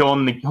is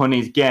on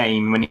his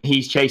game, when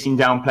he's chasing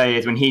down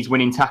players, when he's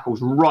winning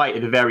tackles right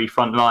at the very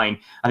front line,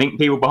 I think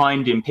people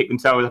behind him pick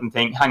themselves up and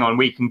think, hang on,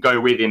 we can go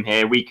with him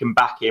here, we can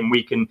back him,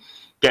 we can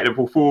get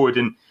Liverpool forward.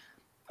 And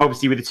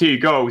obviously with the 2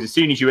 goals, as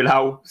soon as you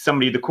allow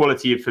somebody the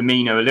quality of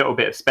Firmino a little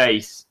bit of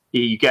space,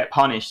 you get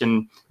punished.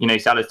 And,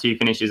 Salah's 2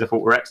 finishes I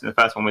thought were excellent.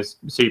 The first one was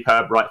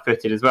superb,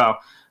 right-footed as well.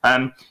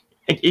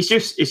 It's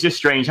just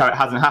strange how it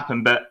hasn't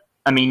happened. But,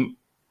 I mean,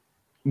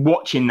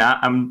 watching that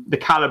and the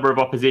calibre of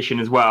opposition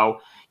as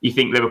well, you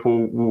think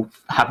Liverpool will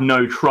have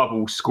no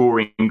trouble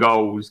scoring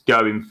goals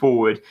going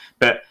forward.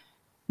 But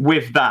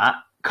with that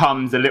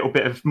comes a little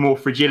bit of more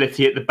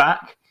fragility at the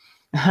back.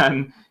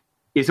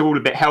 It's all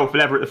a bit hell for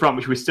leather at the front,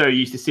 which we're so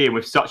used to seeing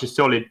with such a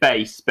solid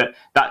base. But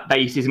that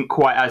base isn't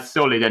quite as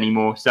solid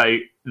anymore. So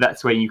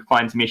that's where you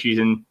find some issues,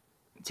 and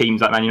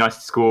teams like Man United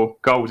score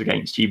goals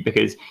against you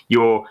because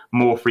you're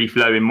more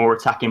free-flowing, more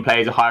attacking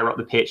players are higher up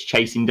the pitch,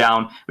 chasing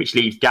down, which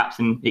leaves gaps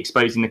and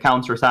exposing the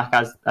counter-attack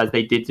as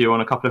they did do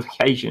on a couple of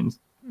occasions.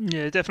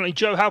 Yeah, definitely.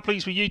 Joe, how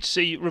pleased were you to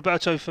see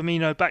Roberto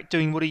Firmino back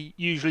doing what he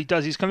usually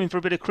does? He's coming for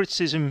a bit of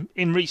criticism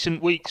in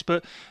recent weeks,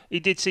 but he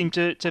did seem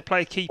to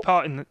play a key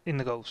part in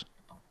the goals.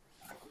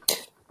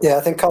 Yeah,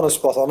 I think Connor's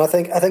spot on. I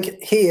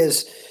think he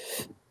is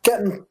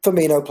getting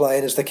Firmino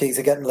playing is the key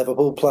to getting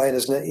Liverpool playing,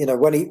 isn't it?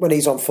 When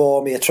he's on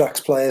form, he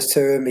attracts players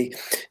to him.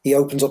 He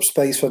opens up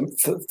space for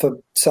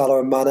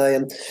Salah and Mane,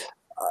 and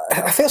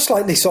I feel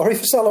slightly sorry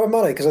for Salah and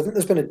Mane because I think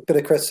there's been a bit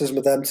of criticism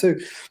of them too.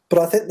 But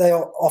I think they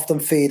often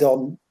feed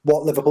on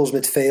what Liverpool's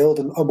midfield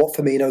and what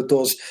Firmino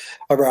does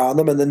around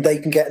them, and then they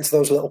can get into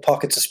those little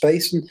pockets of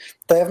space. And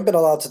they haven't been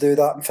allowed to do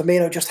that, and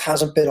Firmino just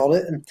hasn't been on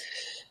it. And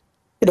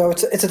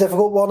it's a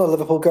difficult one.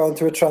 Liverpool going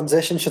through a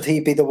transition. Should he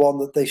be the one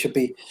that they should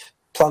be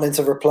planning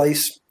to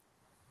replace?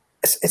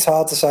 It's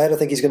hard to say. I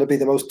think he's going to be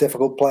the most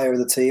difficult player in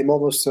the team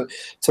almost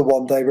to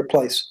one day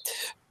replace.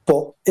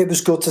 But it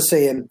was good to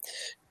see him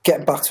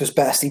getting back to his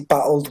best. He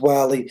battled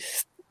well.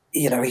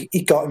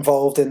 He got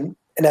involved in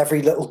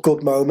every little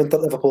good moment that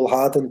Liverpool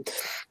had. And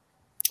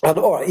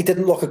all right, he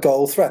didn't look a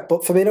goal threat,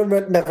 but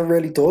Firmino never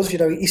really does.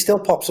 He still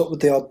pops up with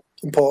the odd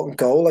important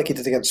goal like he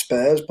did against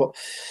Spurs. But,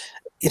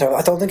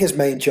 I don't think his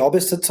main job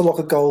is to look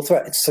a goal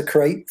threat. It's to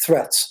create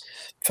threats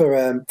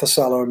for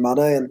Salah and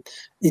Mane. And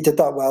he did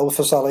that well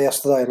for Salah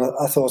yesterday. And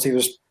I thought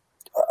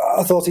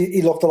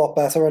he looked a lot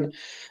better. And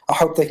I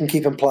hope they can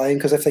keep him playing,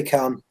 because if they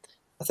can,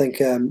 I think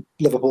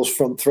Liverpool's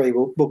front 3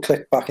 will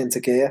click back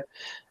into gear.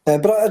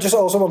 But I just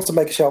also wanted to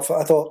make a shout for,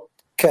 I thought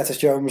Curtis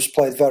Jones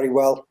played very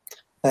well,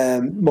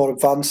 more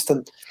advanced,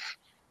 and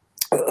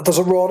there's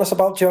a rawness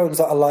about Jones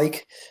that I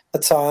like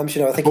at times.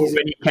 I think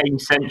when he came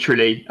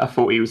centrally, I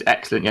thought he was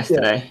excellent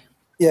yesterday.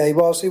 Yeah, he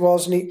was,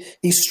 and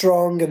he's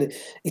strong, and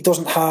he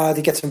doesn't hide.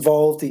 He gets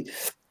involved.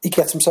 He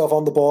gets himself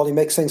on the ball. He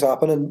makes things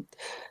happen, and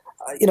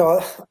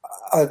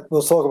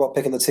we'll talk about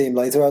picking the team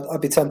later. I'd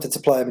be tempted to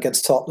play him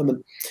against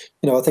Tottenham,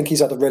 and I think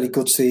he's had a really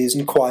good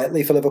season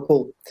quietly for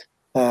Liverpool.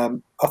 I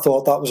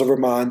thought that was a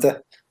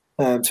reminder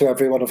to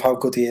everyone of how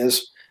good he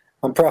is,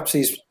 and perhaps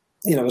he's,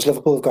 as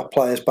Liverpool have got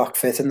players back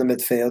fit in the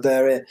midfield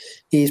area,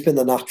 he's been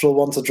the natural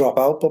one to drop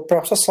out. But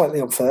perhaps that's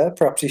slightly unfair.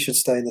 Perhaps he should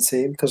stay in the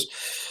team, because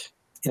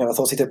I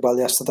thought he did well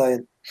yesterday,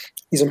 and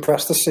he's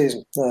impressed this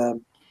season.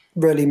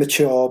 Really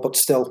mature, but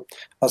still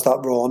has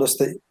that rawness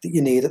that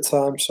you need at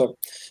times. So I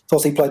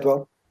thought he played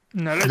well.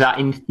 That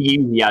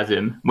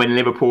enthusiasm when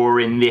Liverpool are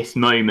in this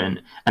moment,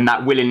 and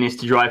that willingness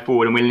to drive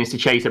forward and willingness to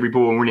chase every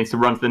ball and willingness to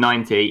run to the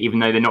 90, even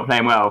though they're not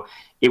playing well,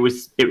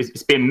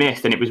 it's been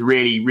missed, and it was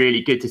really,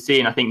 really good to see.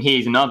 And I think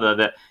he's another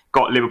that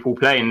got Liverpool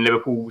playing.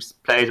 Liverpool's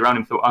players around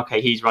him thought,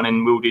 okay, he's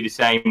running, we'll do the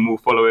same, we'll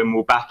follow him,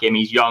 we'll back him.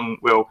 He's young,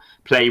 we'll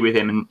play with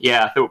him. And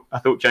yeah, I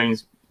thought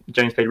Jones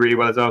played really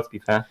well as well, to be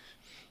fair.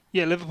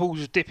 Yeah,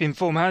 Liverpool's dip in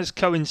form has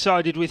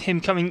coincided with him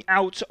coming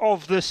out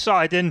of the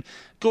side. And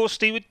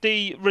Gorsty, with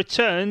the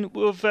return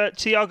of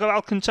Thiago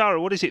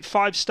Alcantara, what is it,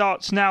 5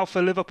 starts now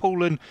for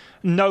Liverpool and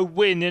no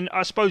win, and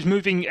I suppose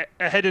moving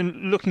ahead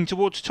and looking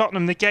towards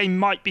Tottenham, the game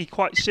might be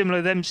quite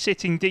similar, them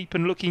sitting deep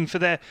and looking for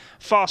their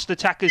fast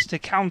attackers to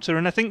counter.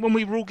 And I think when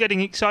we were all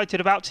getting excited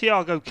about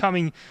Thiago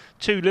coming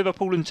to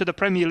Liverpool and to the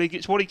Premier League,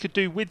 it's what he could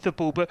do with the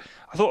ball, but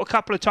I thought a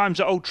couple of times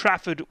at Old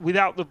Trafford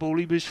without the ball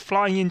he was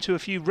flying into a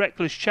few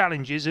reckless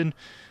challenges, and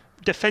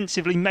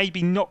defensively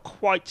maybe not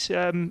quite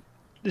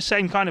the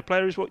same kind of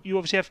player as what you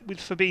obviously have with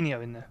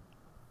Fabinho in there.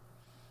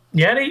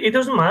 Yeah, he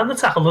doesn't mind the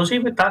tackle, does he?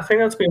 But I think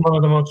that's been one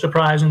of the most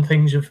surprising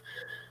things of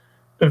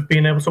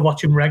being able to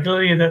watch him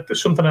regularly.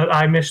 That's something that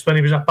I missed when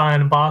he was at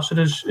Bayern and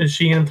Barca, is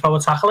seeing him throw a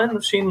tackle in.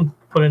 I've seen him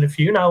put in a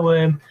few now.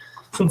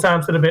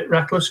 Sometimes they're a bit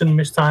reckless and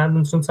mistimed,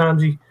 and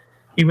sometimes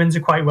he wins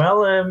it quite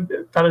well.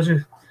 That is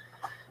an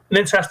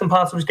interesting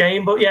part of his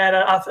game. But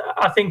yeah,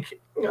 I think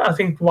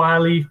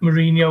Wiley,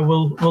 Mourinho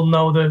will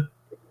know that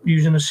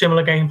using a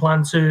similar game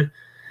plan to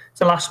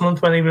last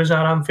month when he was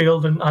at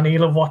Anfield, and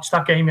he'll have watched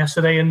that game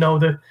yesterday and know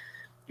that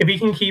if he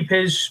can keep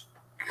his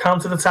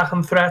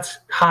counter-attacking threat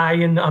high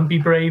and be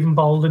brave and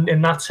bold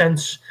in that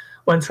sense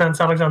when Trent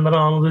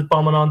Alexander-Arnold is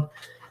bombing on,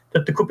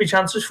 that there could be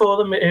chances for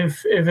them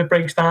if it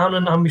breaks down.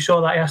 And we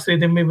saw that yesterday,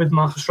 didn't we, with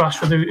Marcus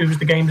Rashford, who was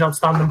the game's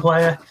outstanding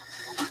player.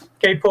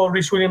 Gave Paul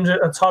Reece-Williams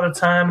a torrid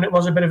time, and it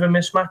was a bit of a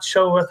mismatch.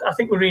 So I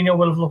think Mourinho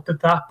will have looked at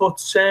that.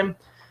 But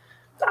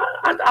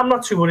I'm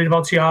not too worried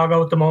about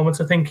Thiago at the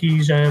moment. I think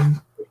he's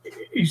had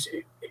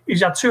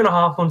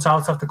 2.5 months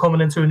out after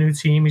coming into a new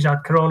team. He's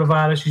had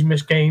coronavirus, he's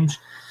missed games.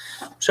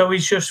 So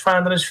he's just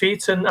finding his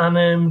feet, and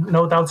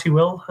no doubt he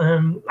will.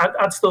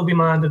 I'd still be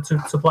minded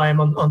to play him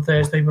on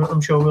Thursday, but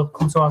I'm sure we'll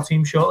come to our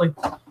team shortly.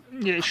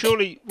 Yeah,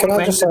 surely. Can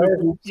I just say...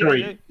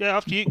 Sorry. Yeah,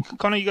 after you.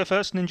 Connor, you go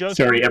first, and then Joe.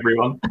 Sorry,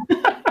 everyone.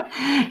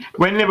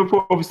 When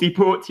Liverpool obviously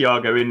bought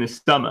Thiago in the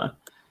summer,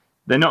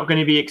 they're not going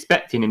to be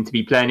expecting him to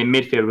be playing in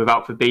midfield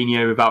without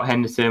Fabinho, without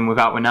Henderson,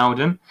 without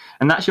Wijnaldum.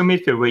 And that's your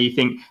midfield where you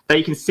think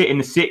they can sit in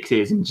the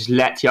sixes and just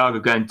let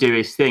Thiago go and do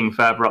his thing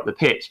further up the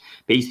pitch.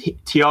 But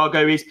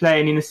Thiago is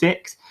playing in the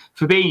six.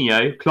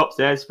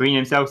 Fabinho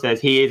himself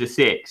says he is a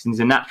 6 and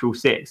he's a natural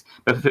 6.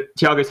 But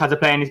Thiago's had to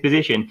play in his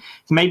position.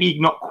 It's maybe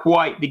not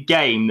quite the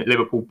game that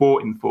Liverpool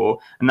bought him for.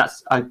 And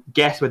that's, I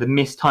guess, where the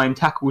mistimed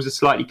tackles are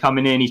slightly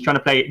coming in. He's trying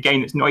to play a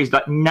game that's not his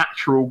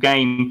natural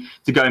game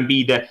to go and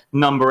be the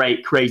number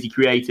 8 crazy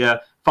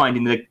creator,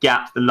 finding the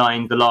gaps, the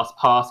lines, the last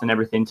pass and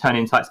everything,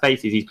 turning tight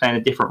spaces. He's playing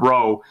a different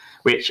role,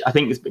 which I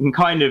think has been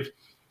kind of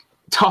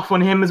tough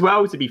on him as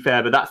well, to be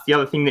fair. But that's the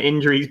other thing that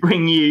injuries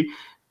bring you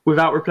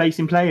without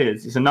replacing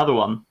players. It's another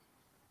one.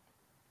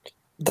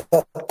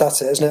 That's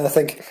it, isn't it? I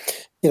think,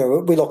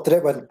 we looked at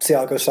it when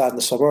Thiago signed in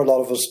the summer. A lot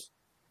of us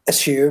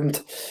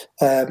assumed,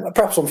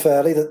 perhaps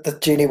unfairly, that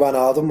Gini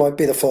Wijnaldum might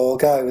be the fall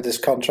guy with his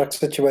contract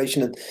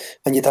situation,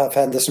 and you'd have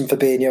Henderson,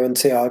 Fabinho and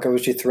Thiago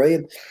as your 3.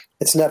 And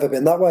it's never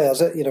been that way,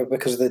 has it?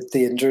 Because of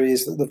the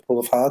injuries that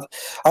Liverpool have had.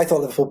 I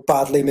thought Liverpool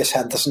badly missed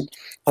Henderson,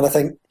 and I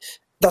think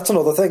that's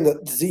another thing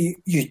that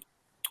you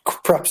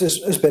perhaps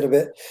has been a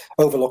bit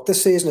overlooked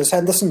this season, is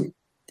Henderson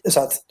has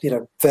had,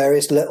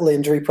 various little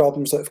injury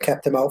problems that have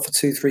kept him out for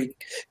 2-3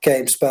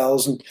 game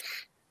spells. And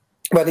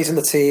when he's in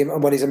the team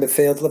and when he's in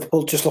midfield,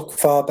 Liverpool just look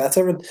far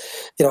better. And,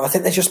 I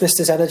think they just missed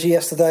his energy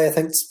yesterday. I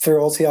think for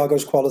all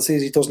Thiago's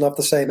qualities, he doesn't have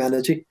the same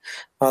energy.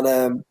 And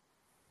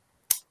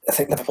I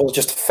think Liverpool are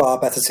just a far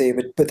better team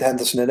with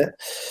Henderson in it.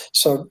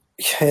 So,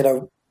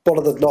 one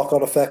of the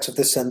knock-on effects of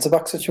this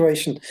centre-back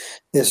situation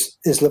is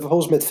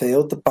Liverpool's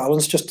midfield. The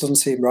balance just doesn't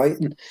seem right,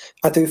 and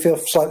I do feel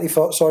slightly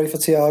sorry for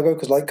Thiago,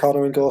 because, like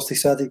Connor and Gorsty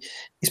said,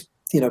 he's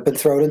been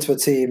thrown into a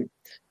team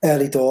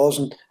early doors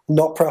and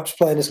not perhaps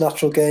playing his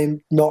natural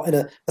game, not in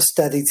a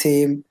steady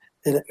team,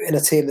 in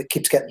a team that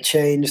keeps getting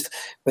changed,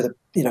 with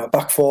a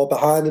back four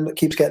behind him that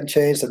keeps getting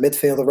changed, a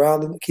midfield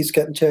around him that keeps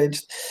getting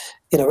changed.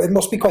 It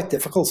must be quite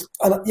difficult,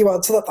 and you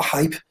add to that the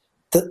hype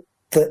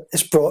that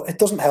is brought. It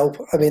doesn't help.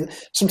 I mean,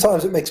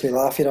 sometimes it makes me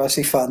laugh. I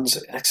see fans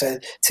saying,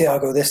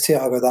 Thiago this,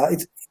 Thiago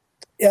that.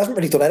 He hasn't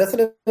really done anything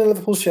in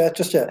Liverpool's shirt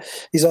just yet.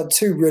 He's had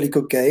 2 really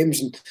good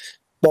games, and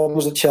one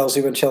was at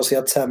Chelsea when Chelsea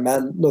had 10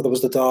 men. Another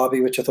was the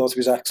derby, which I thought he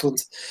was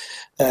excellent.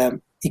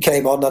 He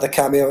came on, had a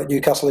cameo at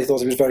Newcastle. He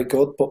thought he was very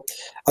good, but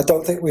I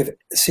don't think we've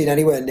seen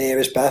anywhere near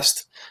his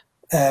best.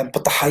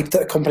 But the hype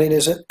that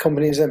accompanies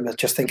him, I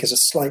just think is a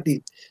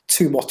slightly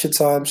too much at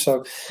times.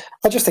 So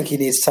I just think he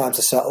needs time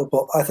to settle.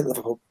 But I think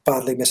Liverpool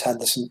badly miss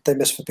Henderson. They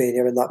miss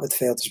Fabinho in that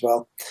midfield as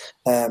well.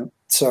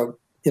 So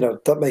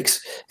that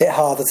makes it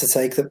harder to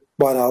take that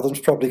Wijnaldum's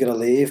probably going to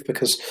leave,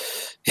 because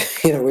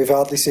we've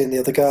hardly seen the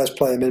other guys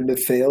play him in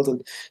midfield,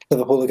 and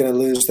Liverpool are going to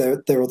lose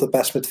their other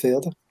best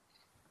midfielder.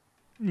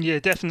 Yeah,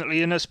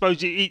 definitely. And I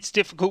suppose it's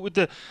difficult with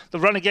the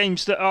run of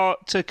games that are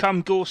to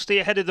come,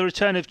 Gorsty, ahead of the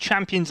return of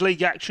Champions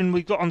League action.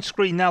 We've got on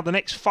screen now the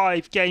next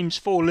 5 games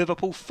for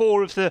Liverpool,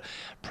 4 of the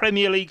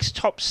Premier League's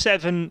top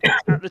 7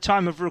 at the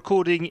time of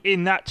recording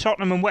in that.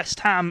 Tottenham and West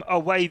Ham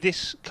away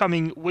this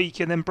coming week,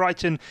 and then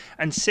Brighton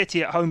and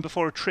City at home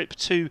before a trip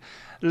to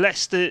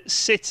Leicester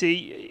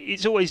City.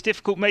 It's always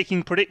difficult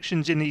making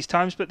predictions in these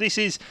times, but this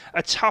is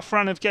a tough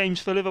run of games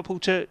for Liverpool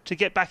to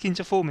get back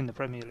into form in the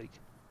Premier League.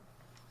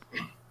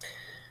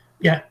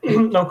 Yeah,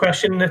 no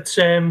question. It's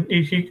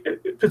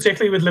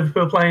particularly with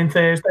Liverpool playing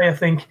Thursday. I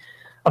think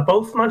are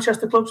both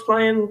Manchester clubs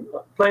playing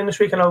this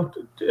week. I know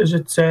is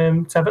it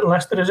Everton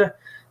Leicester? Is it?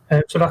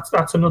 So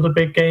that's another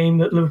big game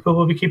that Liverpool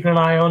will be keeping an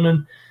eye on.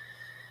 And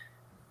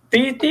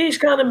these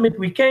kind of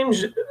midweek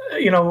games,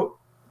 they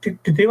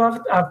do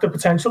have the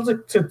potential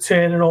to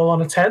turn it all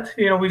on its head.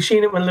 We've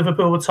seen it when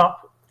Liverpool were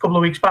top a couple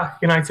of weeks back.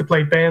 United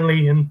played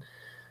Burnley and.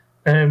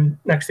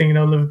 Next thing you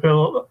know,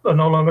 Liverpool are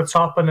no longer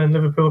top, and then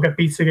Liverpool get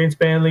beat against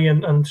Burnley,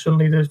 and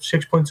suddenly they're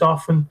 6 points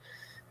off, and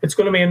it's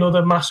going to be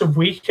another massive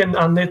week.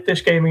 And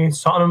this game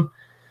against Tottenham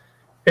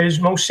is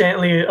most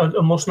certainly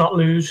a must not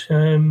lose.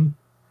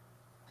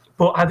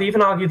 But I'd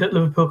even argue that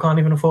Liverpool can't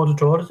even afford a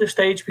draw at this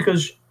stage,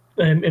 because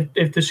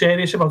if they're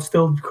serious about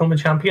still becoming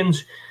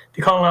champions,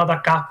 they can't allow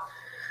that gap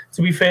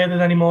to be further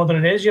any more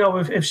than it is.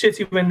 If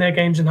City win their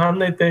games in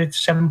hand, they're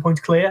 7 points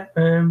clear.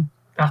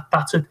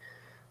 That's it.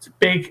 It's a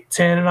big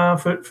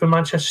turnaround for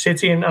Manchester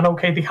City, and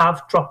okay, they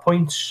have dropped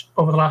points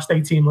over the last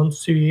 18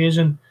 months, 2 years,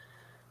 and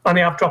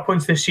they have dropped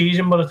points this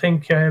season, but I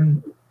think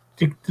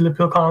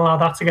Liverpool can't allow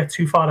that to get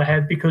too far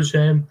ahead, because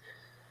they're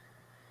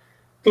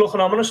looking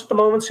ominous at the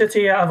moment,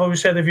 City. I've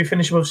always said if you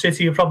finish above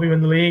City, you'll probably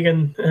win the league,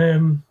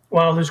 and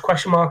while there's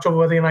question marks over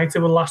whether United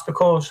will last the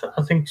course,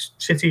 I think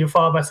City are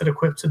far better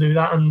equipped to do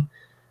that,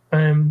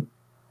 and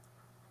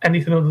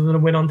anything other than a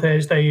win on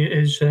Thursday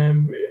is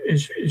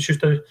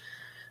just a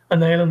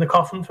nail in the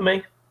coffin for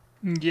me.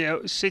 Yeah,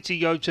 City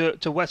go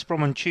to West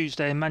Brom on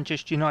Tuesday, and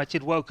Manchester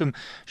United welcome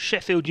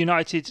Sheffield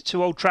United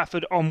to Old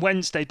Trafford on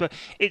Wednesday. But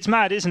it's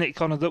mad, isn't it,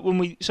 Connor, that when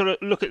we sort of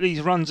look at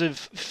these runs of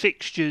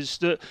fixtures,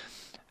 that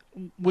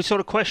we're sort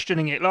of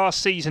questioning it.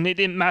 Last season, it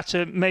didn't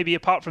matter, maybe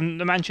apart from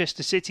the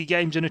Manchester City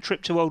games and a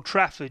trip to Old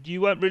Trafford.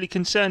 You weren't really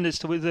concerned as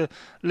to whether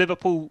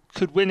Liverpool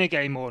could win a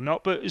game or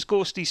not. But as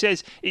Gorsty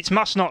says, it's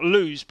must not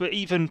lose, but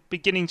even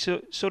beginning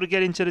to sort of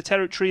get into the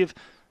territory of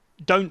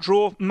don't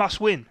draw,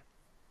 must win.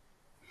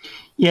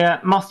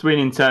 Yeah, must win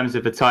in terms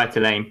of the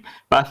title aim.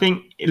 But I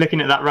think looking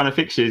at that run of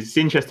fixtures, it's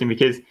interesting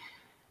because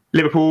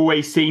Liverpool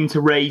always seem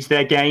to raise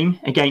their game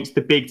against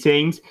the big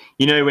teams.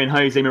 When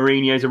Jose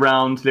Mourinho's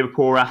around,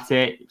 Liverpool are at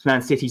it.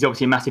 Man City's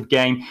obviously a massive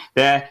game.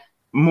 They're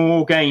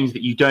more games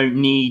that you don't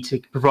need to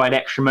provide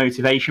extra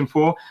motivation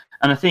for.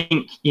 And I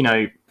think,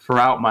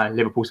 throughout my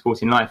Liverpool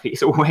sporting life,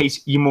 it's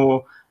always your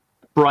more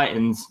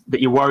Brightons that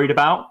you're worried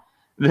about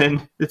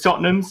than the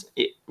Tottenhams.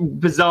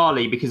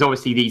 Bizarrely, because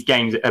obviously these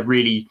games are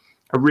really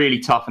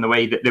tough in the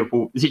way that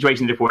the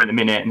situation Liverpool are in the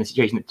minute and the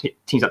situation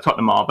that teams like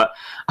Tottenham are. But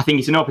I think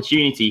it's an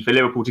opportunity for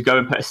Liverpool to go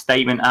and put a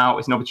statement out.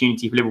 It's an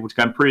opportunity for Liverpool to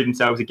go and prove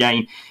themselves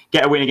again,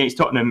 get a win against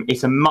Tottenham.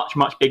 It's a much,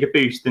 much bigger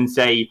boost than,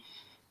 say,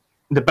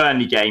 the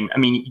Burnley game. I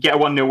mean, you get a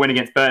 1-0 win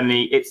against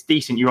Burnley, it's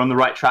decent, you're on the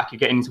right track, you're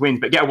getting into wins,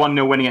 but get a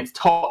 1-0 win against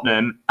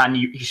Tottenham and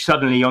you're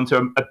suddenly onto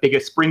a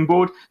bigger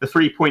springboard. The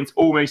 3 points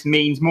almost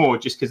means more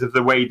just because of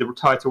the way the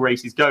title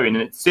race is going.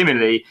 And it's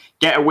similarly,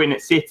 get a win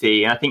at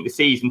City, and I think the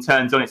season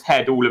turns on its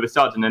head all of a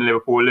sudden, and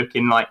Liverpool are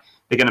looking like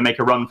they're going to make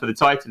a run for the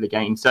title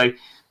again. So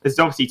there's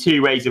obviously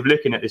 2 ways of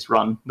looking at this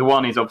run. The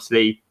one is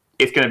obviously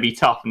it's going to be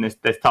tough, and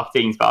there's tough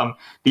teams, but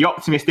the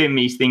optimist in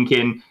me is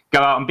thinking, go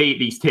out and beat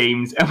these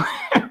teams and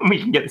we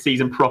can get the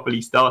season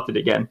properly started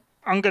again.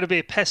 I'm going to be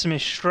a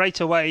pessimist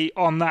straight away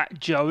on that,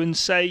 Joe, and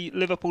say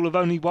Liverpool have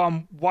only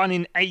won 1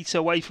 in 8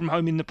 away from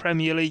home in the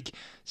Premier League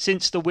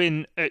since the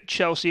win at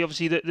Chelsea.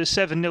 Obviously, the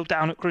 7-0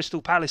 down at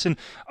Crystal Palace, and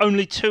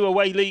only 2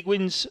 away league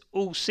wins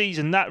all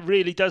season. That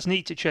really does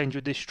need to change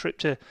with this trip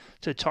to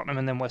Tottenham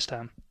and then West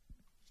Ham.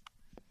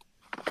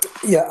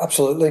 Yeah,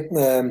 absolutely.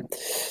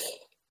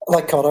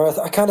 Like Connor,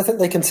 I kind of think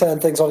they can turn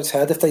things on its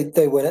head if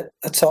they win it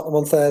at Tottenham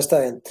on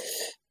Thursday, and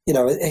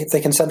if they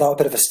can send out a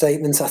bit of a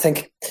statement. I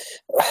think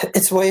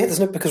it's weird,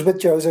 isn't it? Because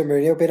with Jose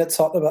Mourinho being at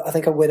Tottenham, I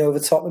think a win over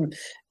Tottenham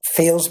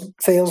feels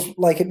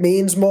like it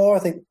means more. I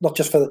think not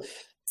just for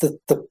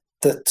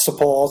the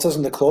supporters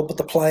and the club, but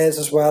the players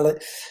as well.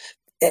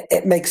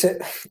 It makes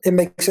it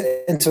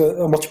into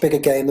a much bigger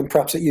game than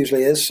perhaps it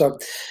usually is. So,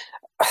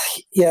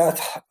 yeah,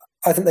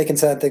 I think they can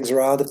turn things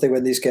around if they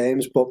win these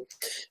games, but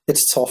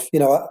it's tough.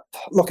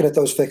 Looking at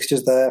those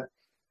fixtures there,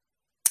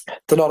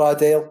 they're not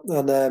ideal,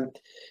 and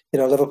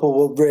Liverpool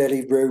will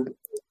really rue.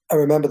 I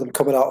remember them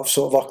coming out of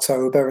sort of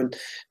October, and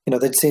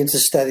they'd seemed to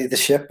steady the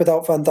ship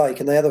without Van Dijk,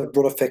 and they had a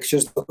run of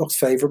fixtures that looked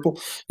favourable.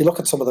 You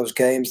look at some of those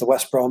games, the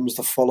West Broms,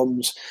 the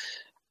Fulhams,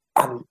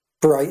 and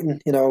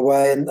Brighton,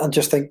 away, and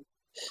just think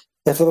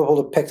if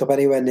Liverpool had picked up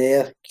anywhere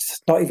near,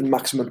 not even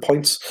maximum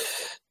points,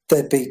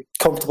 they'd be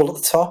comfortable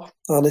at the top,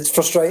 and it's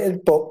frustrating.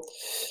 But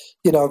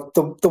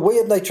the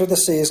weird nature of the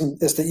season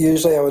is that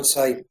usually I would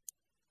say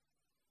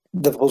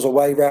Liverpool's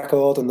away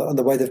record and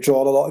the way they've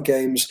drawn a lot of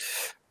games,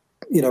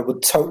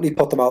 would totally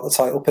put them out the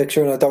title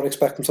picture, and I don't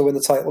expect them to win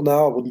the title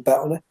now. I wouldn't bet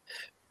on it.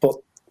 But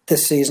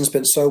this season's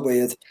been so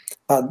weird,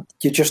 and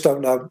you just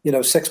don't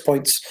know. 6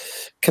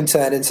 points can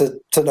turn into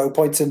no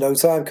points in no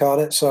time,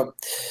 can't it? So,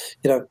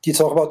 you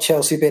talk about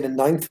Chelsea being in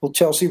ninth. Well,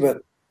 Chelsea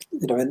were,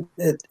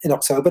 in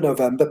October,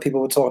 November,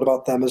 people were talking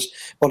about them as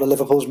one of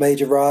Liverpool's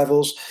major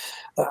rivals.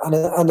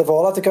 And they've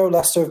all had to go.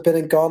 Leicester have been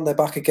and gone. They're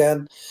back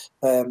again.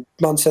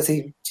 Man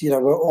City,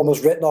 were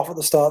almost written off at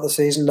the start of the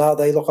season. Now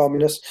they look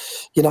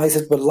ominous.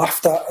 United were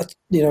laughed at,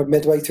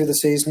 midway through the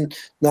season.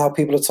 Now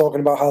people are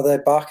talking about how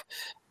they're back.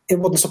 It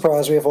wouldn't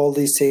surprise me if all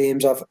these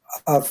teams have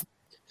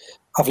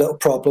little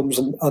problems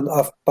and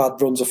have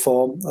bad runs of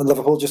form. And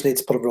Liverpool just need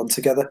to put a run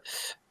together.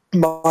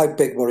 My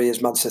big worry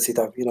is Man City,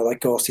 though.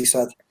 Like Ghosty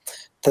said,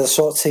 they're the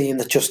sort of team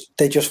that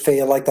just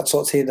feel like that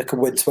sort of team that can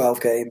win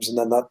 12 games and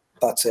then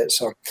that's it.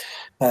 So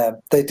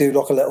they do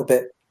look a little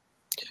bit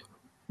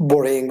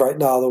worrying right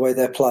now the way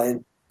they're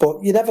playing.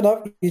 But you never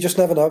know. You just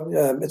never know.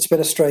 It's been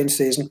a strange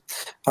season.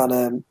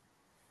 And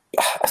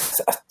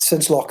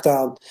since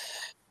lockdown,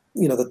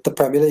 the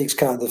Premier League's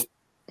kind of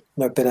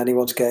been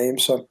anyone's game.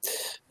 So,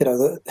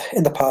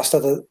 in the past,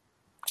 I'd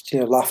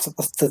laughed at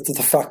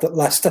the fact that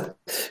Leicester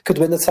could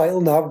win the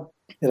title. Now,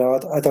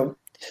 I don't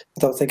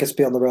think it's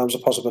beyond the realms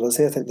of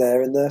possibility. I think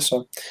they're in there.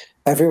 So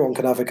everyone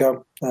can have a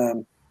go.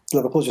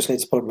 Liverpool just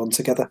needs to put a run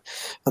together.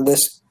 And the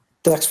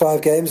next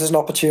 5 games is an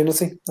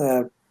opportunity.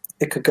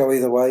 It could go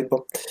either way,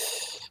 but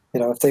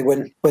if they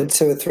win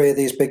 2 or 3 of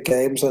these big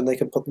games, then they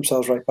can put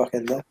themselves right back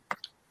in there. I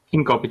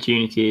think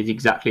opportunity is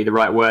exactly the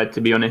right word,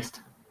 to be honest.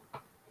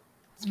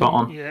 Spot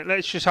on. Yeah,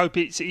 let's just hope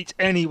it's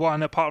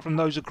anyone apart from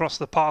those across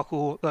the park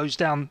or those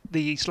down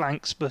the East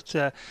Lancs. But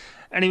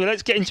anyway,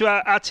 let's get into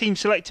our team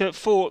selector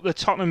for the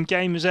Tottenham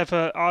game. As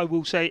ever, I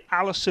will say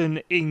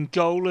Alisson in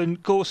goal.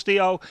 And Gorsty,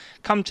 I'll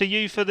come to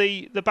you for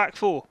the back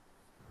 4.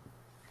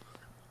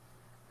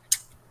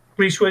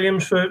 Reece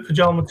Williams for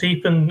Joel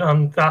Matip,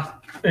 and that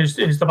is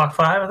the back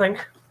 5, I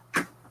think.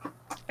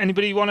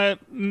 Anybody want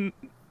to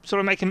sort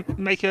of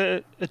make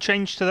a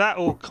change to that?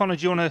 Or Connor,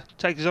 do you want to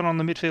take us on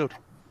the midfield?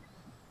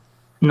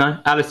 No,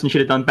 Alisson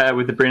should have done better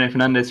with the Bruno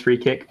Fernandes free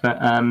kick, but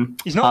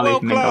he's not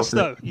world class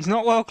though. He's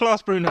not world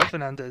class, Bruno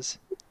Fernandes.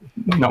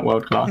 Not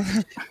world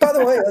class. By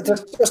the way,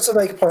 just to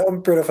make a point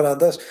on Bruno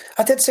Fernandes,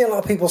 I did see a lot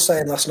of people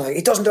saying last night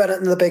he doesn't do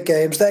anything in the big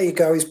games. There you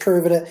go, he's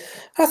proven it.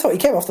 I thought he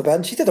came off the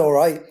bench. He did all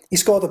right. He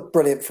scored a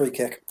brilliant free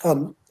kick,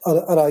 and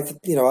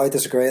I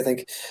disagree. I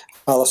think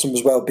Alisson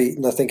was well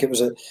beaten. I think it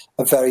was a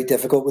very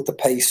difficult with the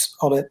pace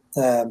on it.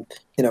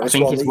 I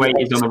think his weight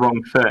is on the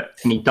wrong foot,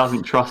 and he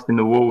doesn't trust in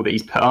the wall that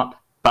he's put up.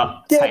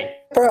 But hey,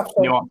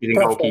 nuances in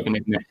goalkeeping,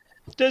 isn't it?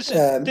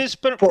 Does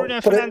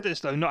Bruno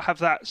Fernandes, though, not have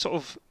that sort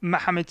of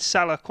Mohamed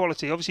Salah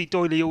quality? Obviously,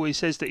 Doyley always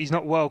says that he's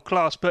not world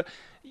class, but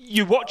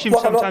you watch him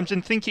sometimes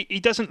and think he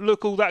doesn't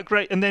look all that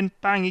great, and then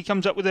bang, he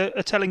comes up with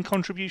a telling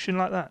contribution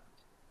like that.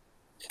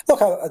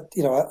 Look,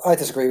 I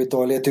disagree with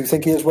Doyley. I do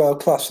think he is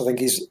world class. I think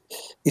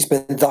he's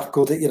been that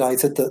good at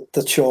United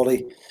that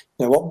surely,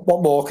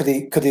 what more could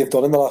he have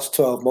done in the last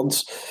 12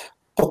 months?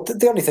 But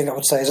the only thing I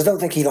would say is I don't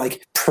think he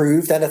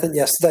proved anything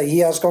yesterday. He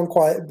has gone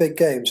quiet in big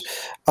games.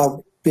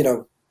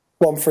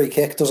 One free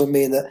kick doesn't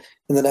mean that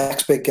in the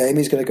next big game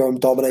he's going to go and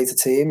dominate a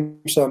team.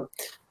 So,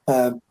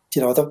 I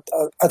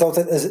don't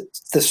think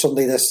there's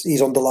suddenly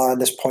he's underlined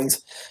this point.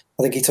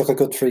 I think he took a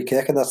good free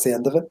kick and that's the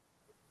end of it.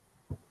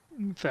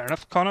 Fair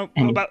enough. Connor,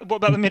 what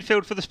about the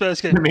midfield for the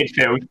Spurs game? The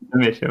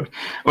midfield.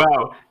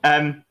 Well,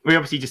 we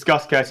obviously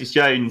discussed Curtis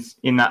Jones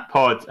in that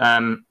pod.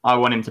 I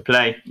want him to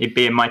play. He'd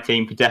be in my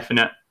team for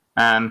definite.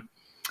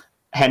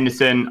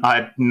 Henderson,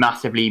 I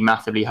massively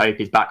hope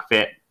is back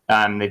fit.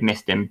 They've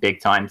missed him big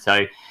time.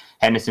 So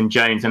Henderson,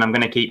 Jones, and I'm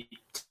going to keep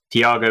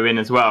Thiago in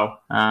as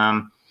well.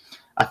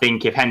 I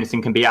think if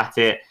Henderson can be at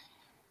it,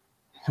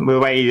 the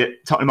way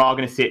that Tottenham are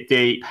going to sit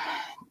deep,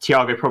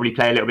 Thiago probably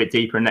play a little bit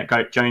deeper and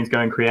let Jones go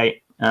and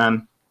create.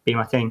 Be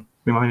my team,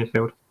 be my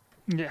midfield.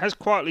 It has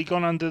quietly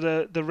gone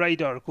under the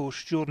radar, of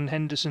course, Jordan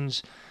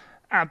Henderson's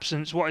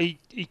absence. What he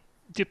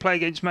did play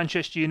against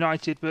Manchester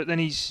United, but then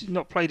he's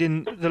not played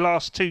in the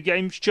last 2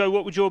 games. Joe,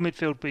 what would your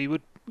midfield be?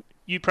 Would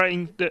you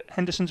praying that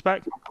Henderson's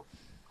back?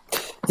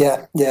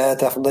 Yeah,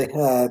 definitely.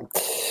 I'm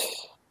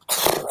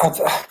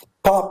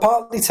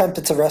partly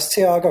tempted to rest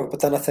Thiago, but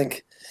then I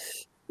think,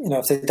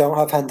 if they don't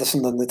have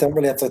Henderson, then they don't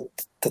really have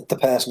the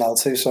personnel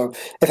to. So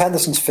if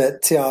Henderson's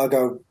fit,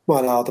 Thiago,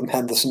 Wijnaldum,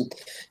 Henderson.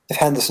 If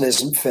Henderson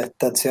isn't fit,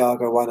 then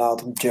Thiago,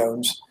 Wijnaldum,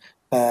 Jones.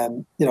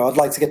 I'd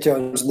like to get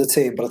Jones in the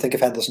team, but I think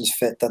if Henderson's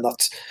fit, then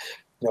that's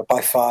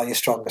by far your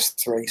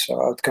strongest 3. So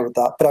I would go with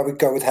that. But I would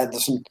go with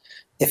Henderson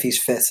if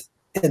he's fit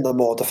in the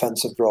more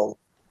defensive role.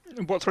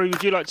 What 3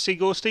 would you like to see,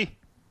 Gorsty?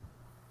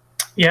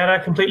 Yeah, I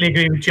completely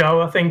agree with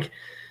Joe. I think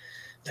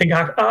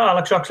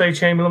Alex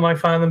Oxlade-Chamberlain might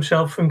find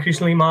himself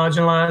increasingly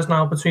marginalised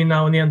now between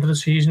now and the end of the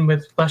season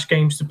with less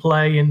games to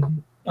play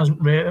and hasn't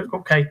really,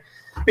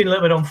 been a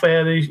little bit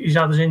unfair that he's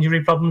had his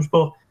injury problems,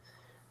 but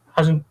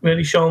hasn't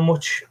really shown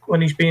much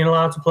when he's been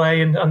allowed to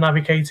play, and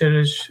Navigator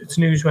it's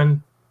news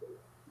when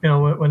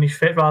when he's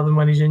fit rather than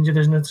when he's injured,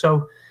 isn't it?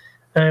 So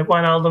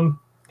Wijnaldum,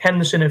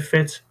 Henderson if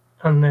fit,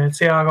 and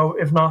Thiago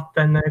if not,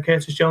 then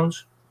Curtis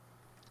Jones.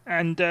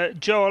 And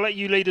Joe, I'll let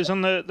you lead us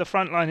on the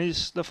front line.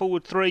 Is the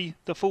forward three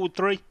the forward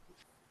three?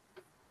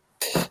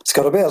 It's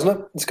got to be, hasn't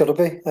it? It's got to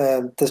be.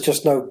 There's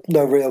just no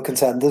real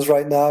contenders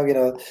right now.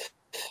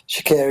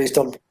 Shaqiri's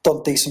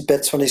done decent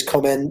bits when he's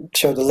come in,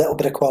 showed a little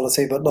bit of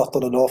quality, but not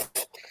done enough.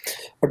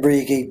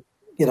 Origi,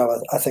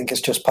 I think it's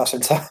just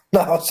passing time.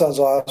 No, it sounds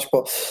harsh,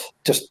 but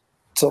just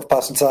sort of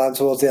passing time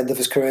towards the end of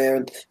his career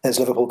and his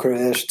Liverpool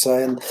career, I should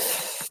say. And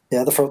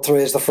yeah, the front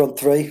three is the front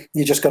three.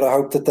 You just got to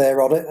hope that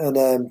they're on it,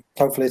 and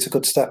hopefully it's a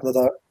good step in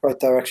the right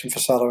direction for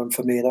Salah and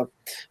Firmino,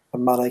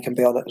 and Mane can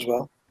be on it as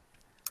well.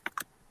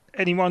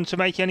 Anyone to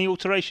make any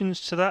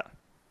alterations to that?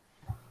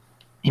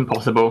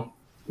 Impossible.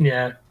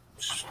 Yeah,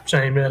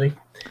 same really.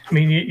 I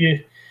mean,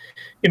 you're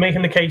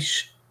making the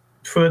case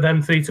for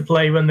them three to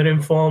play when they're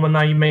in form, and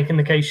now you're making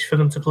the case for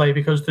them to play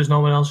because there's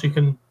no one else who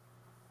can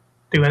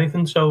do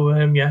anything. So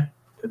yeah,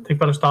 they've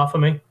got to start for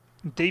me.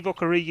 Divock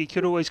Origi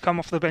could always come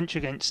off the bench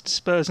against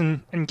Spurs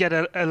and get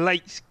a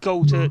late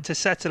goal to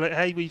settle it.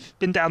 Hey, we've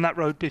been down that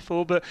road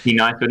before, but be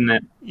nice, wouldn't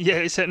it? Yeah,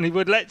 it certainly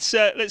would. Let's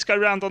go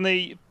round on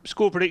the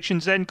score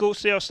predictions then.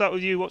 Gorsty, I'll start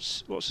with you.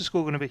 What's the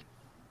score going to be?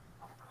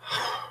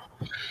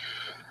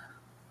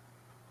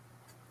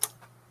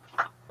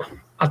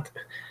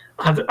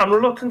 I'm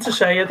reluctant to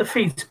say a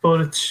defeat,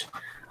 but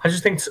I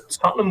just think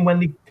Tottenham,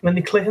 when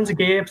they click into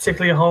gear,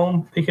 particularly at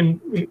home,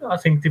 I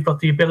think they've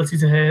got the ability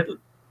to hurt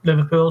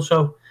Liverpool.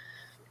 So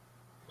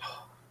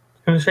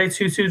I'm going to say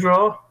 2-2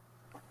 draw.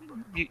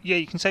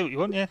 You can say what you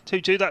want. Yeah,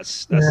 2-2.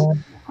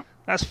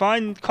 That's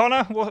fine.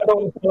 Connor, what?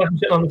 I'm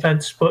sitting on the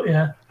fence, but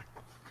yeah.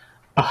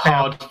 A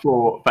hard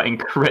fought but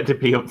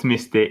incredibly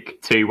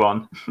optimistic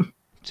 2-1.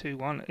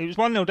 2-1. It was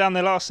 1-0 down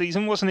there last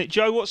season, wasn't it?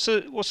 Joe, what's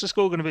the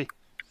score going to be?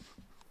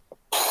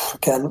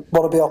 Again,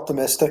 want to be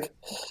optimistic.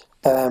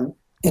 And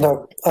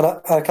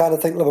I kind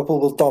of think Liverpool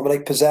will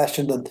dominate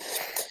possession,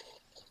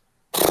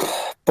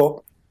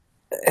 but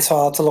it's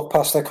hard to look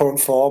past their current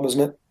form, isn't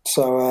it?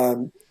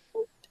 So,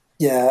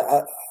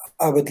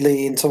 I would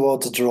lean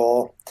towards a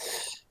draw,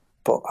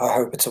 but I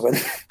hope it's a win.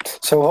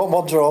 So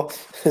 1-1 draw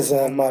is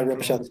my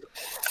representative.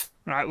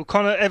 Right, well,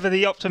 Connor, ever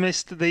the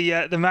optimist,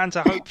 the man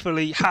to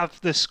hopefully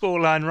have the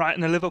scoreline right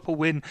and the Liverpool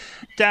win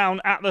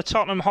down at the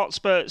Tottenham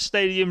Hotspur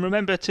Stadium.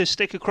 Remember to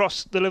stick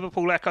across the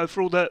Liverpool Echo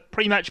for all the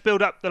pre-match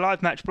build-up, the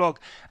live match blog,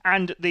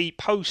 and the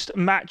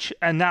post-match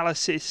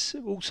analysis.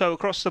 Also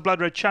across the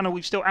Blood Red channel,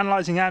 we're still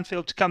analysing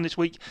Anfield to come this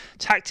week,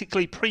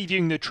 tactically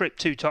previewing the trip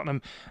to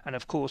Tottenham, and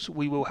of course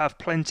we will have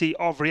plenty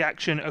of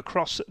reaction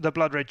across the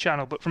Blood Red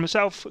channel. But from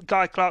myself,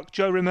 Guy Clark,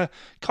 Joe Rimmer,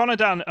 Connor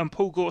Dunn and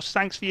Paul Gorst,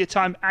 thanks for your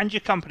time and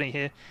your company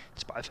here.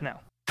 It's bye for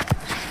now.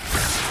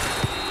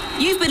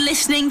 You've been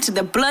listening to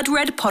the Blood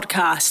Red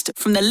podcast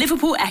from the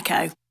Liverpool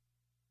Echo.